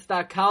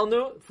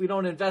Yesharim, if we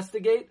don't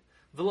investigate,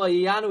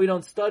 v'lo we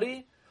don't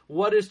study.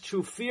 What is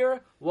true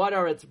fear? What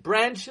are its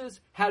branches?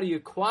 How do you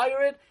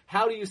acquire it?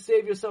 How do you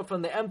save yourself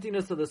from the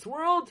emptiness of this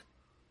world?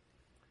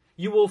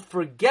 You will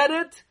forget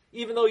it,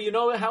 even though you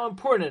know how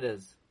important it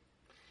is.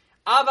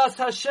 Avas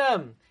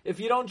Hashem,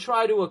 if you don't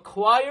try to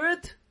acquire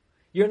it,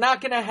 you're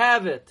not going to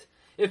have it.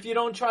 If you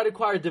don't try to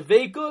acquire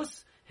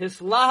deveikus,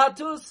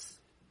 hislahatus,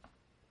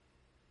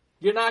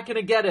 you're not going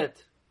to get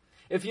it.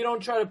 If you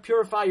don't try to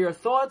purify your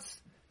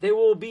thoughts, they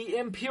will be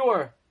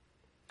impure.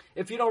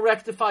 If you don't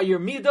rectify your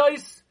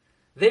midos,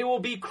 they will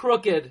be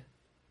crooked.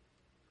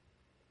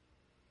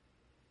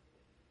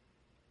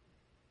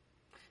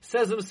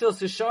 Says the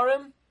Mesilas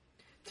Yesharim,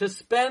 to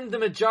spend the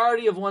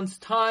majority of one's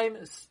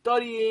time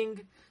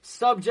studying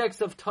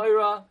subjects of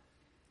Torah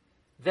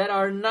that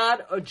are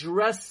not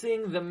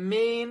addressing the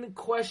main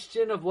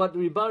question of what the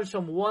Rebbeinu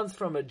Shalom wants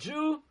from a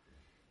Jew,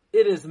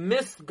 it is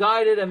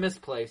misguided and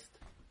misplaced.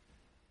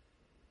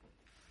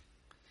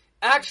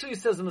 Actually,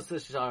 says the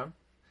Mesilas Yesharim,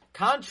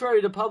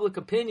 Contrary to public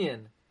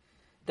opinion,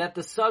 that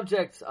the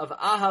subjects of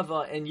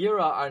Ahava and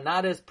Yira are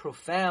not as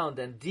profound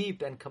and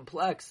deep and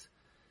complex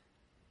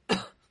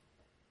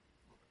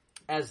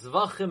as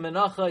Zvachim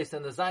Menachos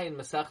and the Zayin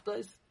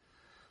Masechtos,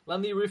 let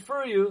me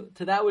refer you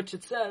to that which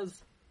it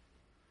says,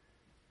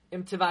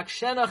 Im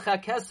tivakshena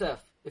chakesef,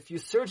 if you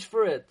search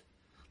for it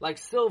like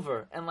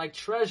silver and like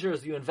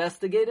treasures you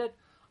investigate it,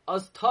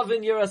 as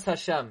tavin yiras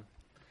Hashem.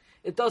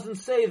 It doesn't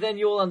say then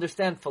you will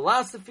understand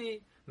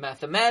philosophy,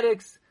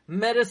 mathematics,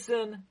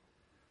 medicine,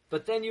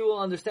 but then you will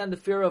understand the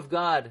fear of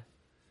God,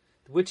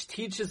 which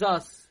teaches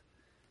us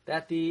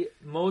that the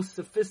most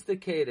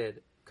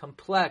sophisticated,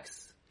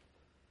 complex,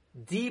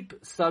 deep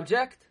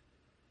subject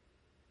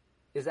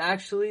is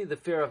actually the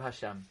fear of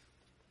Hashem.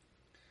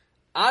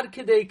 Ad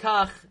kedei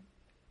kach,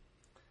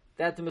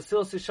 that the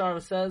Mesilas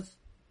Yesharim says,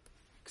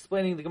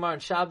 explaining the Gemara in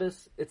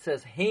Shabbos, it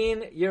says,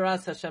 Hein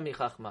yiras Hashem hi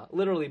chachma.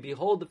 Literally,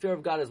 behold, the fear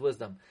of God is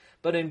wisdom.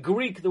 But in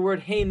Greek, the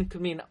word hein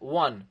could mean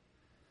one,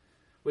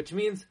 which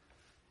means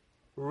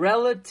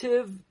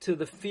relative to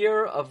the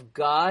fear of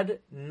God,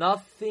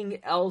 nothing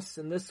else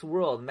in this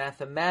world,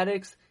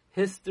 mathematics,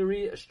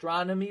 history,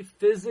 astronomy,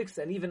 physics,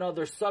 and even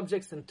other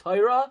subjects in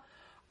Torah,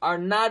 are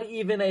not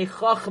even a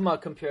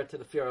chachma compared to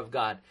the fear of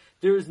God.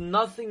 There is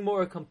nothing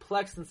more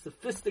complex and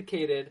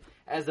sophisticated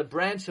as a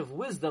branch of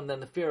wisdom than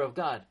the fear of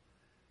God.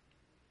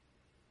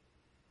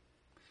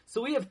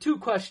 So we have two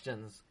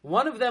questions.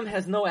 One of them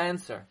has no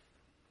answer.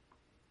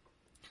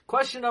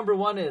 Question number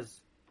one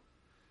is,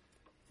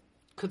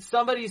 could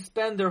somebody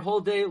spend their whole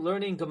day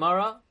learning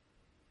Gemara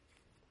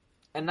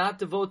and not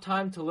devote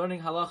time to learning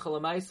Halacha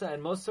L'Maisa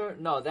and Musar?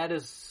 No, that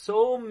is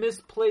so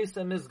misplaced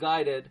and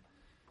misguided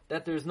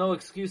that there's no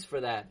excuse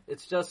for that.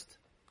 It's just,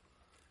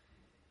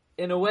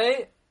 in a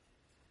way,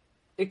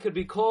 it could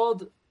be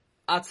called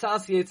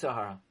Atzas Yetzer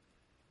Hara.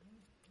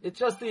 It's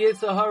just the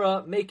Yetzer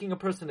Hara making a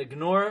person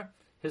ignore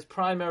his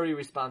primary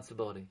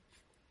responsibility.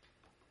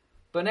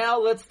 But now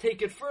let's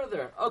take it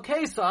further.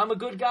 Okay, so I'm a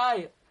good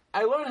guy.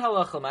 I learn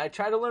Halacha. I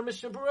try to learn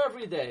Mishnah Berurah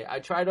every day. I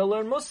try to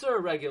learn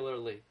Musar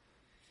regularly.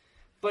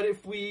 But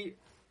if we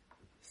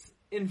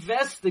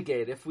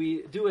investigate, if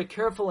we do a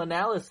careful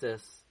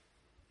analysis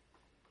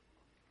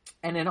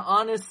and an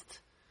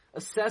honest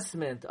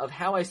assessment of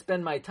how I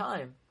spend my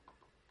time,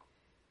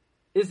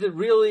 is it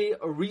really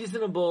a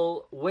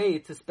reasonable way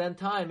to spend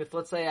time if,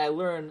 let's say, I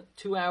learn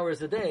 2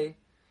 hours a day,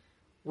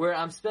 where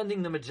I'm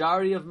spending the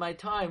majority of my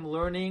time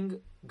learning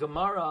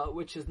Gemara,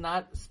 which is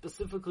not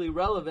specifically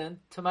relevant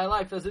to my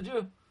life as a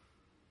Jew?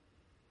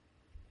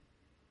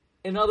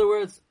 In other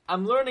words,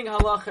 I'm learning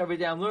Halacha every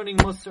day, I'm learning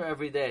Musar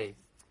every day.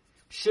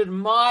 Should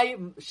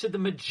the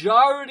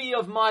majority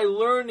of my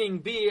learning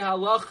be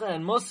Halacha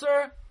and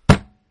Musar?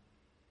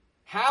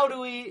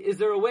 Is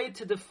there a way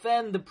to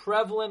defend the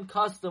prevalent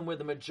custom where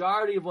the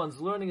majority of one's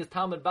learning is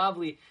Talmud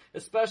Bavli,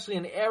 especially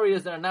in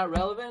areas that are not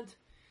relevant?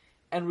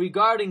 And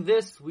regarding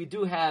this, we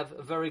do have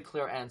a very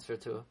clear answer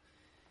to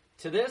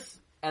this,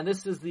 and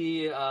this is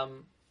the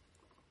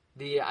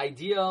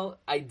idea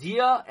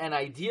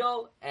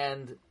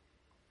and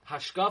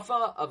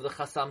hashkafa of the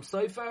Chassam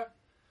Sofer,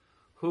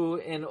 who,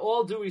 in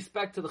all due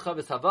respect to the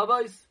Chavos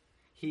Havavos,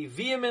 he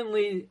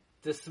vehemently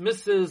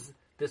dismisses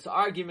this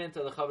argument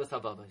of the Chavos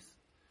Havavos.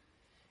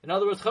 In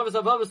other words, Chavos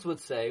Havavos would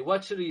say,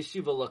 what should a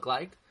yeshiva look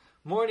like?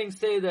 Morning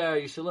seder,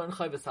 you should learn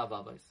Chavos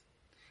Havavos.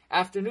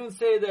 Afternoon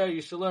seder,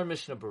 you should learn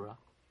Mishnah Berurah.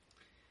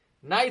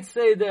 Night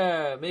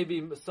seder,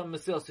 maybe some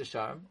Mesilas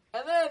Yesharim.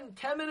 And then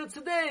 10 minutes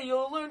a day,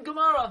 you'll learn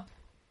Gemara.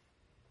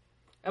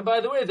 And by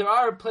the way, there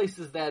are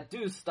places that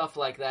do stuff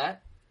like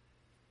that,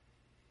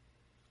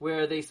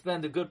 where they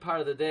spend a good part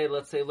of the day,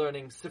 let's say,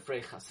 learning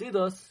Sifrei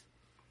Chasidus.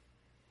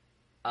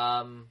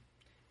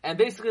 And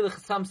basically the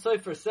Chassam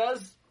Sofer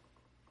says,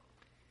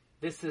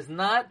 this is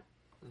not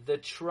the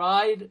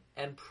tried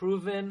and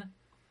proven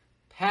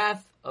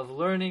path of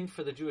learning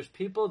for the Jewish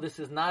people. This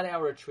is not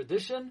our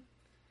tradition.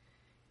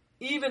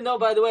 Even though,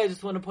 by the way, I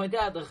just want to point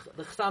out, the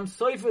Chassam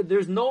Sofer,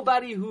 there's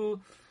nobody who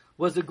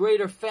was a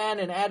greater fan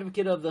and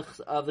advocate of the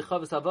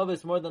Chavos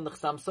Havavos more than the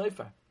Chassam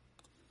Sofer.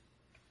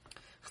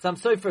 Chassam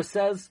Sofer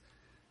says,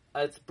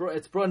 it's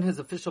brought in his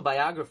official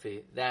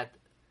biography, that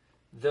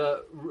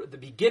the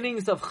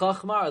beginnings of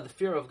Chachma are the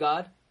fear of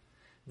God.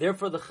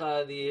 Therefore, the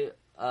Chassam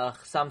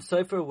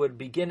Sofer would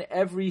begin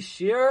every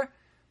shir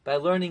by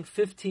learning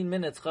 15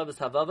 minutes Chavos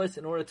Havavos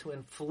in order to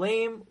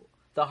inflame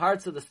the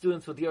hearts of the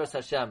students with Yiras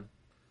Hashem.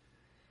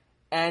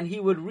 And he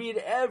would read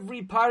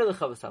every part of the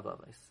Chavos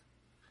Havavos,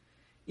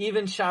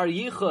 even Shar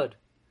Yichud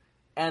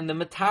and the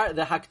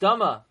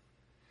Hakdama,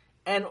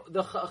 and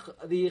the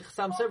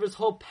Chassam Sofer's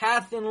whole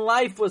path in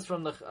life was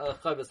from the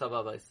Chavos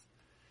Havavos.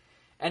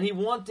 And he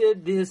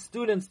wanted his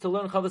students to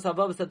learn Chavos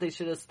Havavos,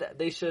 that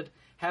they should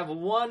have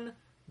one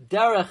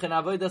derech in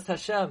Avodas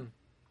Hashem.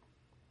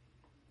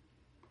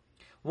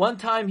 One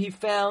time he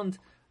found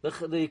the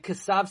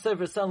Chassam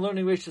Sofer's son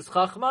learning Rishus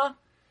Chachma,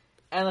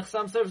 and the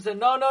Chassam Sofer said,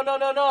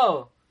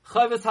 no,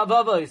 Chavos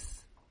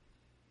Havavos.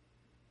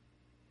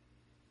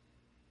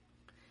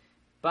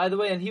 By the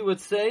way, and he would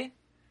say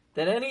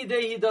that any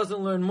day he doesn't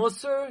learn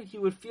Musar, he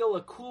would feel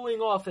a cooling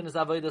off in his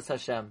Avodas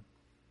Hashem.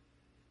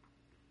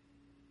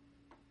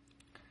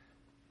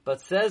 But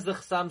says the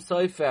Chassam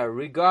Sofer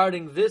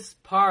regarding this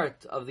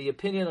part of the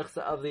opinion of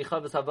the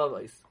Chavos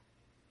HaVavos,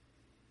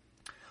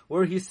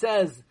 where he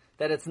says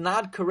that it's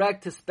not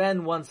correct to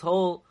spend one's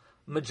whole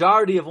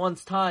majority of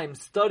one's time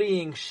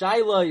studying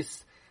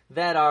shaylos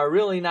that are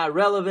really not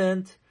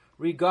relevant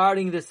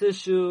regarding this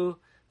issue.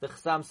 The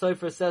Chassam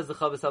Sofer says the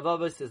Chavos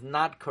HaVavos is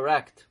not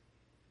correct.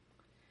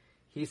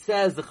 He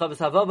says the Chavos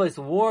HaVavos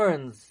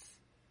warns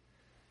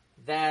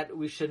that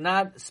we should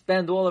not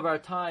spend all of our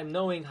time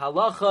knowing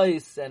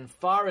halachos and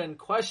foreign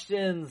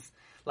questions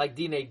like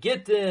Dinei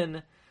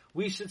Gittin.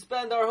 We should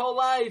spend our whole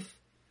life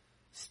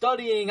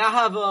studying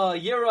Ahava,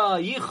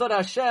 Yira, Yichud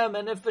Hashem,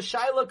 and if a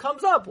shaila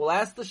comes up, we'll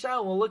ask the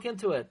shaila, we'll look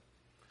into it.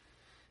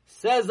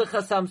 Says the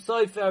Chassam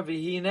Sofer,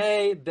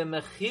 V'hinei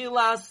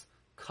b'mechilas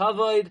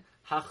kavod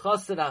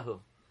hachasirahu.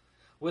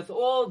 With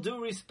all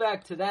due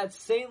respect to that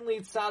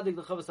saintly tzaddik,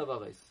 the Chavos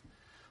HaVavos,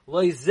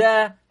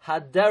 Loizeh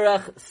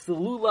haderech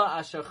selula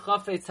asher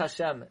chafetz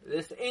Hashem.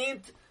 This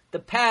ain't the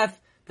path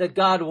that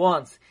God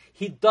wants.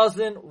 He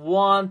doesn't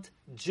want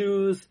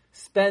Jews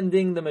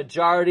spending the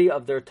majority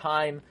of their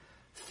time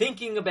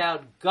thinking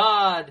about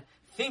God,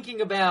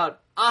 thinking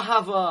about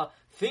ahava,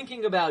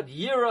 thinking about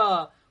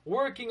yira,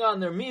 working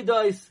on their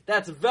midos.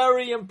 That's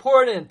very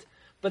important,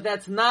 but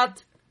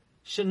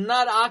should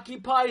not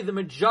occupy the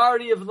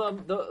majority of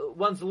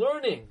one's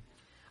learning.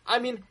 I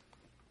mean,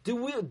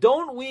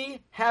 don't we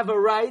have a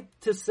right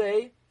to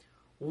say,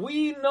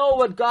 we know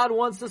what God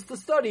wants us to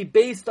study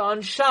based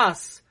on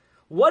Shas?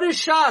 What is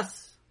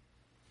Shas?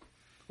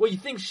 Well, you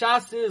think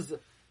Shas is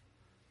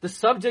the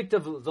subject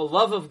of the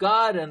love of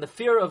God and the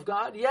fear of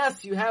God?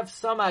 Yes, you have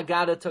some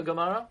Agada to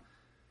Gemara.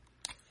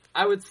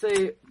 I would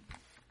say,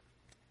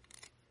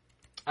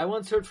 I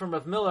once heard from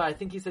Rav Miller, I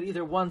think he said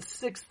either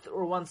 1/6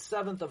 or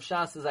 1/7 of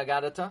Shas is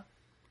Agadata.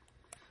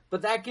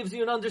 But that gives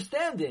you an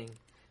understanding.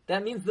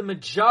 That means the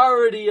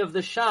majority of the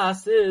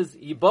Shas is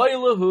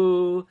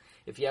Yiboilahu.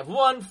 If you have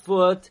 1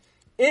 foot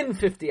in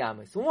 50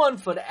 Amos, 1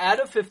 foot out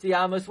of 50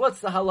 Amos,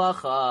 what's the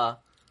halacha?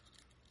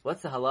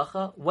 What's the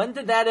halacha? When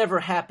did that ever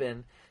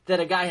happen?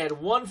 That a guy had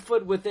 1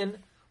 foot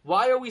within?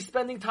 Why are we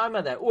spending time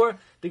on that? Or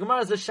the Gemara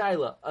is a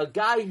shaila. A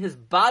guy, his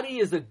body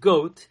is a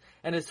goat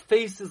and his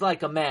face is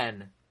like a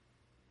man.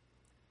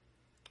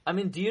 I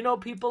mean, do you know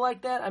people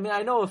like that? I mean,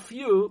 I know a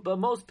few, but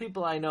most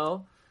people I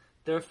know,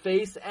 their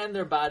face and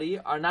their body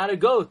are not a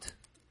goat.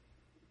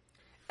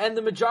 And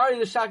the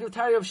majority of the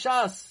Shakatari of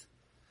Shas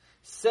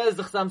says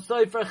the Chassam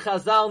Sofer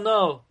Chazal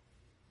know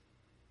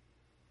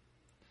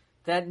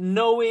that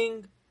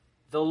knowing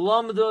the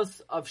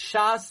lamdos of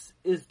Shas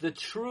is the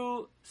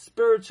true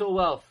spiritual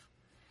wealth.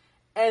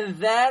 And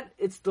that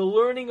it's the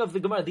learning of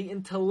the Gemara, the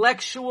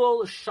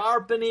intellectual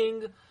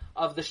sharpening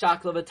of the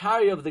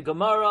Shaklavatari of the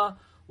Gemara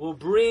will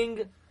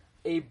bring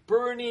a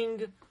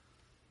burning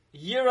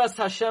Yiras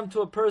Hashem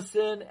to a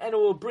person, and it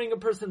will bring a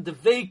person to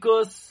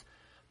Veikus,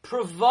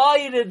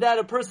 provided that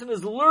a person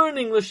is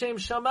learning L'Shem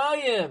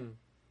Shamayim.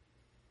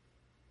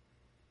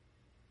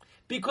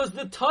 Because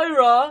the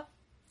Torah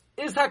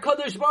is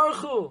HaKadosh Baruch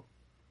Hu.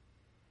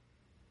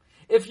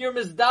 If you're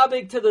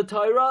mizdabek to the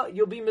Torah,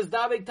 you'll be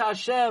mizdabek to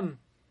Hashem.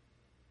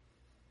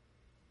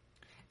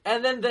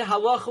 And then the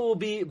halacha will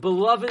be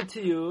beloved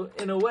to you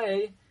in a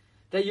way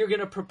that you're going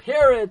to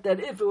prepare it, that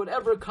if it would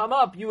ever come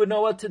up, you would know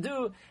what to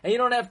do, and you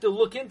don't have to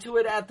look into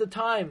it at the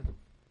time.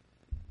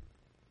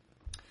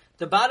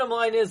 The bottom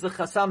line is, the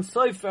Chassam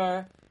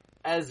Sofer,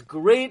 as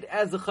great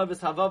as the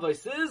Chavos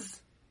HaVavos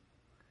is,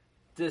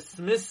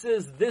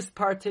 dismisses this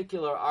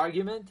particular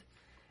argument,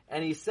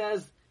 and he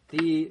says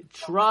the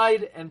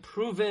tried and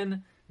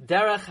proven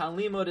derech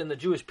halimud in the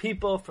Jewish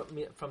people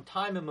from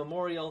time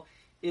immemorial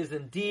is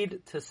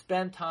indeed to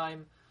spend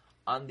time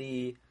on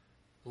the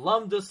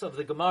lamdus of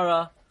the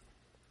Gemara.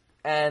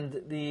 And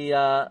the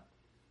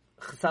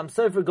Chassam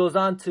Sofer goes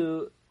on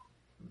to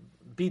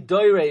be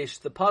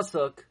doiresh, the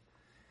pasuk,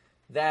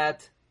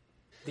 that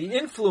the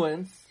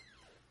influence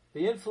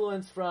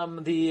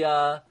from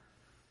the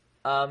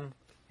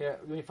here,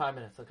 give me 5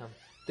 minutes, I'll come.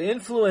 The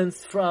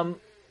influence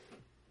from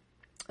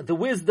the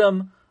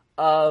wisdom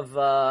of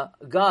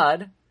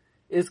God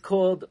is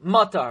called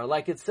matar,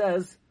 like it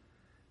says,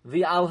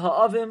 V'al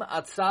ha'avim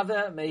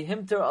atzave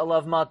mehimter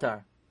alav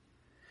matar.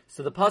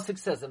 So the pasuk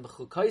says in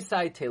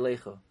B'chukoisai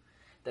telechu,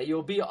 that you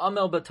will be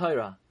amel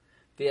b'Torah,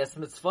 v'es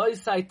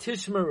mitzvosai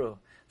tishmeru,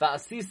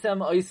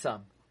 v'asisem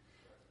oisam.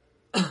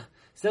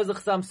 Says the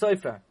Chassam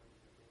Sofer,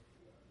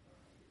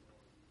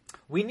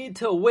 we need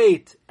to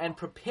wait and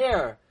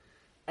prepare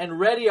and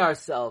ready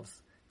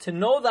ourselves to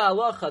know the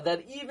halacha,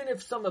 that even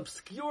if some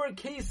obscure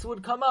case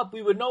would come up,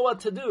 we would know what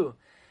to do.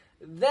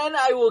 Then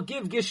I will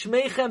give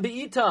gishmeichem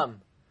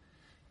be'itam.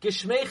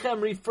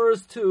 Gishmeichem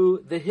refers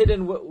to the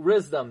hidden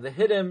wisdom, the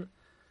hidden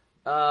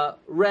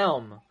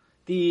realm,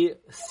 the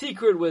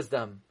secret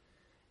wisdom.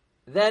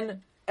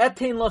 Then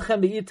etein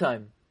lochem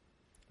be'itam,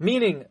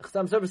 meaning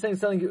Chassam Sofer is saying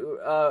something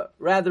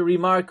rather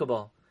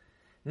remarkable,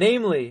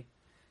 namely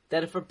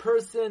that if a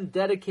person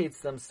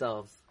dedicates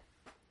themselves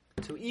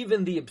to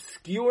even the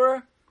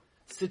obscure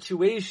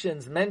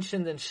situations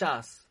mentioned in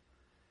Shas,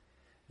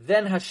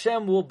 then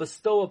Hashem will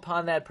bestow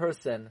upon that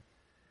person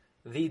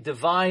the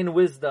divine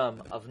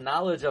wisdom of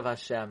knowledge of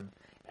Hashem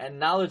and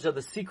knowledge of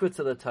the secrets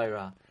of the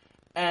Torah.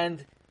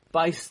 And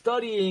by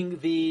studying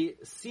the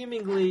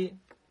seemingly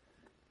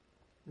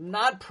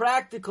not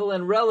practical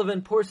and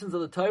relevant portions of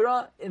the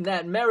Torah, in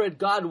that merit,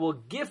 God will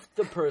gift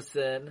the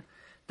person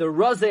the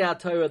Razei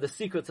HaTorah, the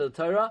secrets of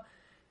the Torah.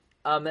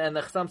 And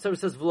the Chassam Sofer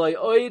says, "V'loi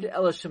oid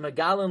ela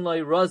shemagalan loi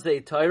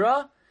Razei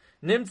Torah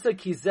nimtza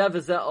ki zeh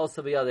v'zeh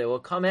also b'yadeh." It will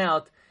come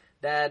out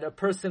that a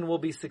person will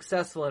be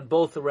successful in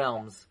both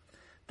realms.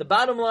 The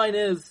bottom line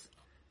is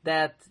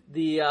that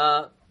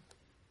the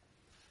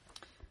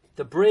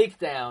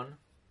breakdown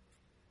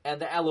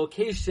and the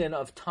allocation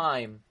of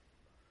time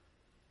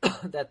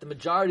that the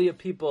majority of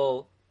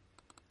people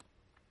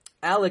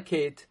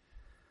allocate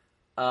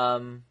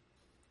to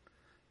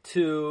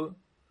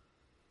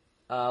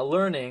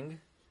learning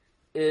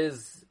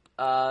is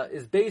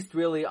based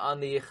really on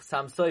the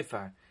Chassam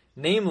Sofer,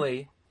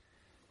 namely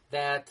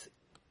that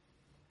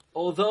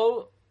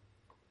although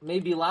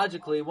maybe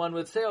logically one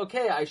would say,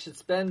 okay, I should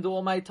spend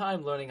all my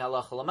time learning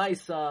halacha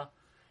l'maisa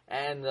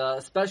and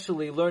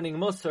especially learning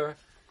Musar,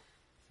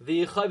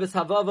 the Chovos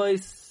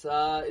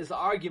HaLevavos, his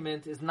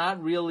argument is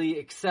not really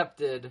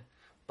accepted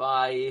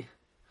by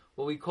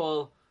what we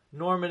call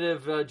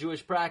normative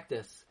Jewish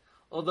practice.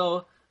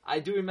 Although I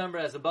do remember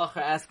as a bacher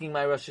asking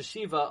my Rosh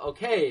Hashiva,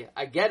 okay,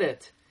 I get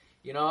it.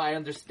 You know, I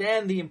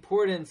understand the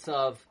importance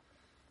of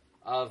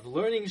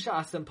learning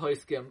Shas and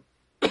Poskim.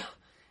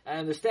 I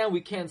understand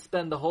we can't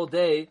spend the whole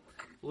day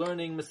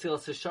learning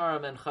Mesilas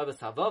Yesharim and Chovos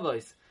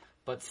HaLevavos,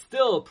 but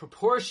still,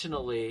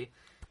 proportionally,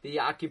 the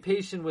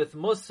occupation with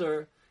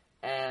Musar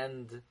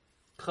and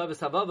Chovos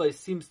HaLevavos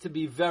seems to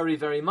be very,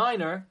 very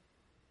minor.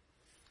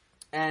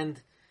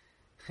 And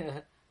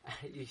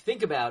you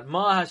think about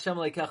Ma Hashem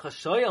Leikecha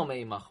Shoyel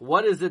Meimach.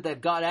 What is it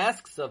that God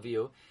asks of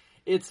you?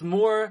 It's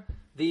more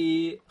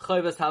the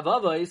Chovos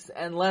HaLevavos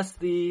and less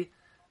the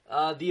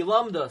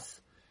Lamdos.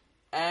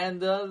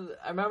 And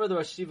I remember the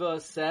Rosh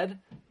Hashiva said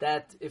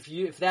that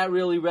if that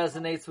really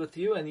resonates with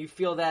you and you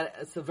feel that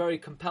it's a very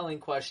compelling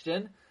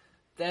question,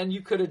 then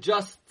you could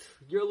adjust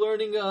your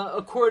learning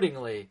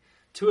accordingly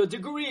to a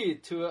degree,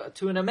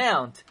 to an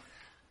amount.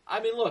 I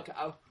mean, look,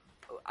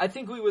 I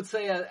think we would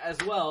say as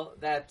well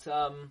that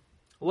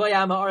Lo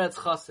Yam Haaretz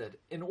Chassid,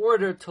 in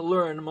order to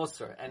learn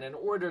Musar and in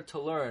order to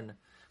learn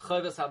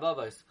Chovos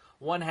HaLevavos,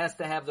 one has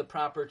to have the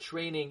proper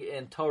training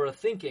in Torah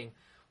thinking,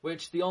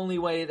 which the only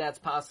way that's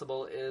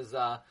possible is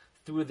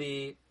through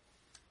the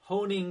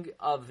honing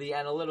of the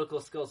analytical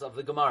skills of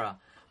the Gemara.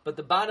 But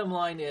the bottom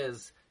line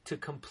is to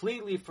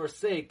completely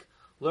forsake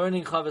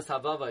learning Chovos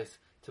HaLevavos,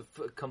 to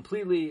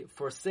completely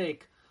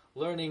forsake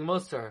learning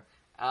Musar,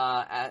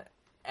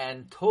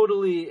 and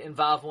totally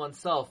involve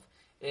oneself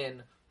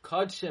in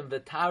Kodshim,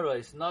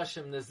 V'taros,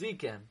 Nashim,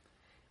 Nezikim,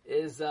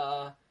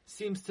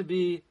 seems to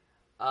be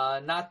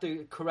not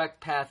the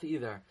correct path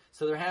either.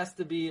 So there has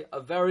to be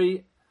a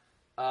very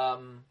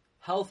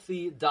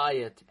healthy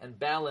diet and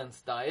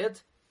balanced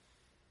diet.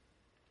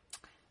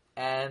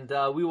 And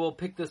we will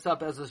pick this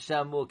up as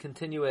Hashem. We'll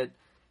continue it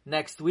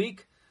next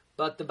week.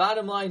 But the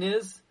bottom line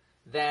is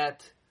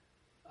that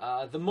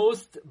the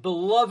most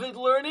beloved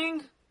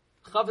learning,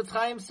 Chafetz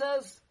Chaim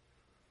says,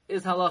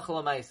 is halacha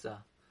l'maisa.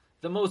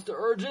 The most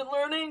urgent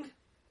learning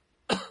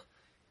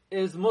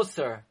is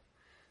Musar.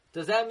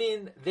 Does that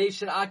mean they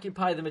should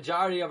occupy the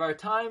majority of our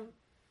time?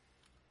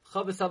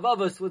 Chovos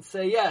HaLevavos would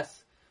say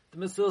yes. The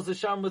Mesilas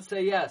Yesharim would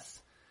say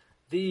yes.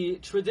 The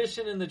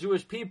tradition in the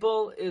Jewish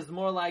people is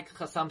more like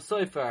Chassam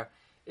Sofer,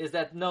 is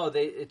that no,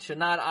 it should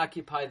not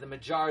occupy the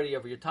majority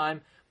of your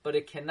time, but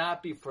it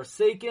cannot be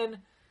forsaken.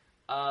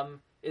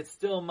 It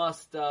still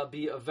must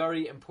be a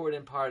very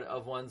important part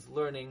of one's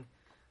learning.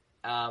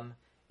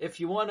 If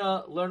you want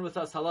to learn with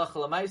us halacha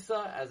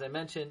l'maisa, as I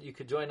mentioned, you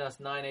could join us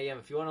 9 a.m.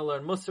 If you want to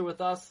learn Musar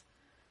with us,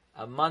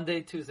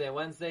 Monday, Tuesday, and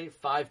Wednesday,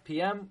 5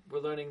 p.m., we're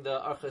learning the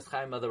Orchos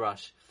Chaim of the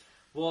Rosh.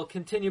 We'll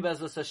continue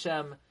Be'ezus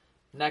Hashem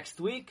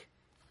next week,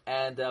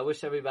 and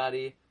wish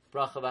everybody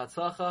bracha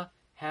v'atzlacha.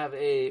 Have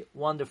a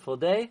wonderful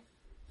day,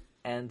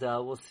 and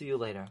we'll see you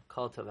later.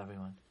 Kol tov,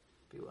 everyone.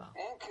 Be well.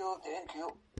 Thank you.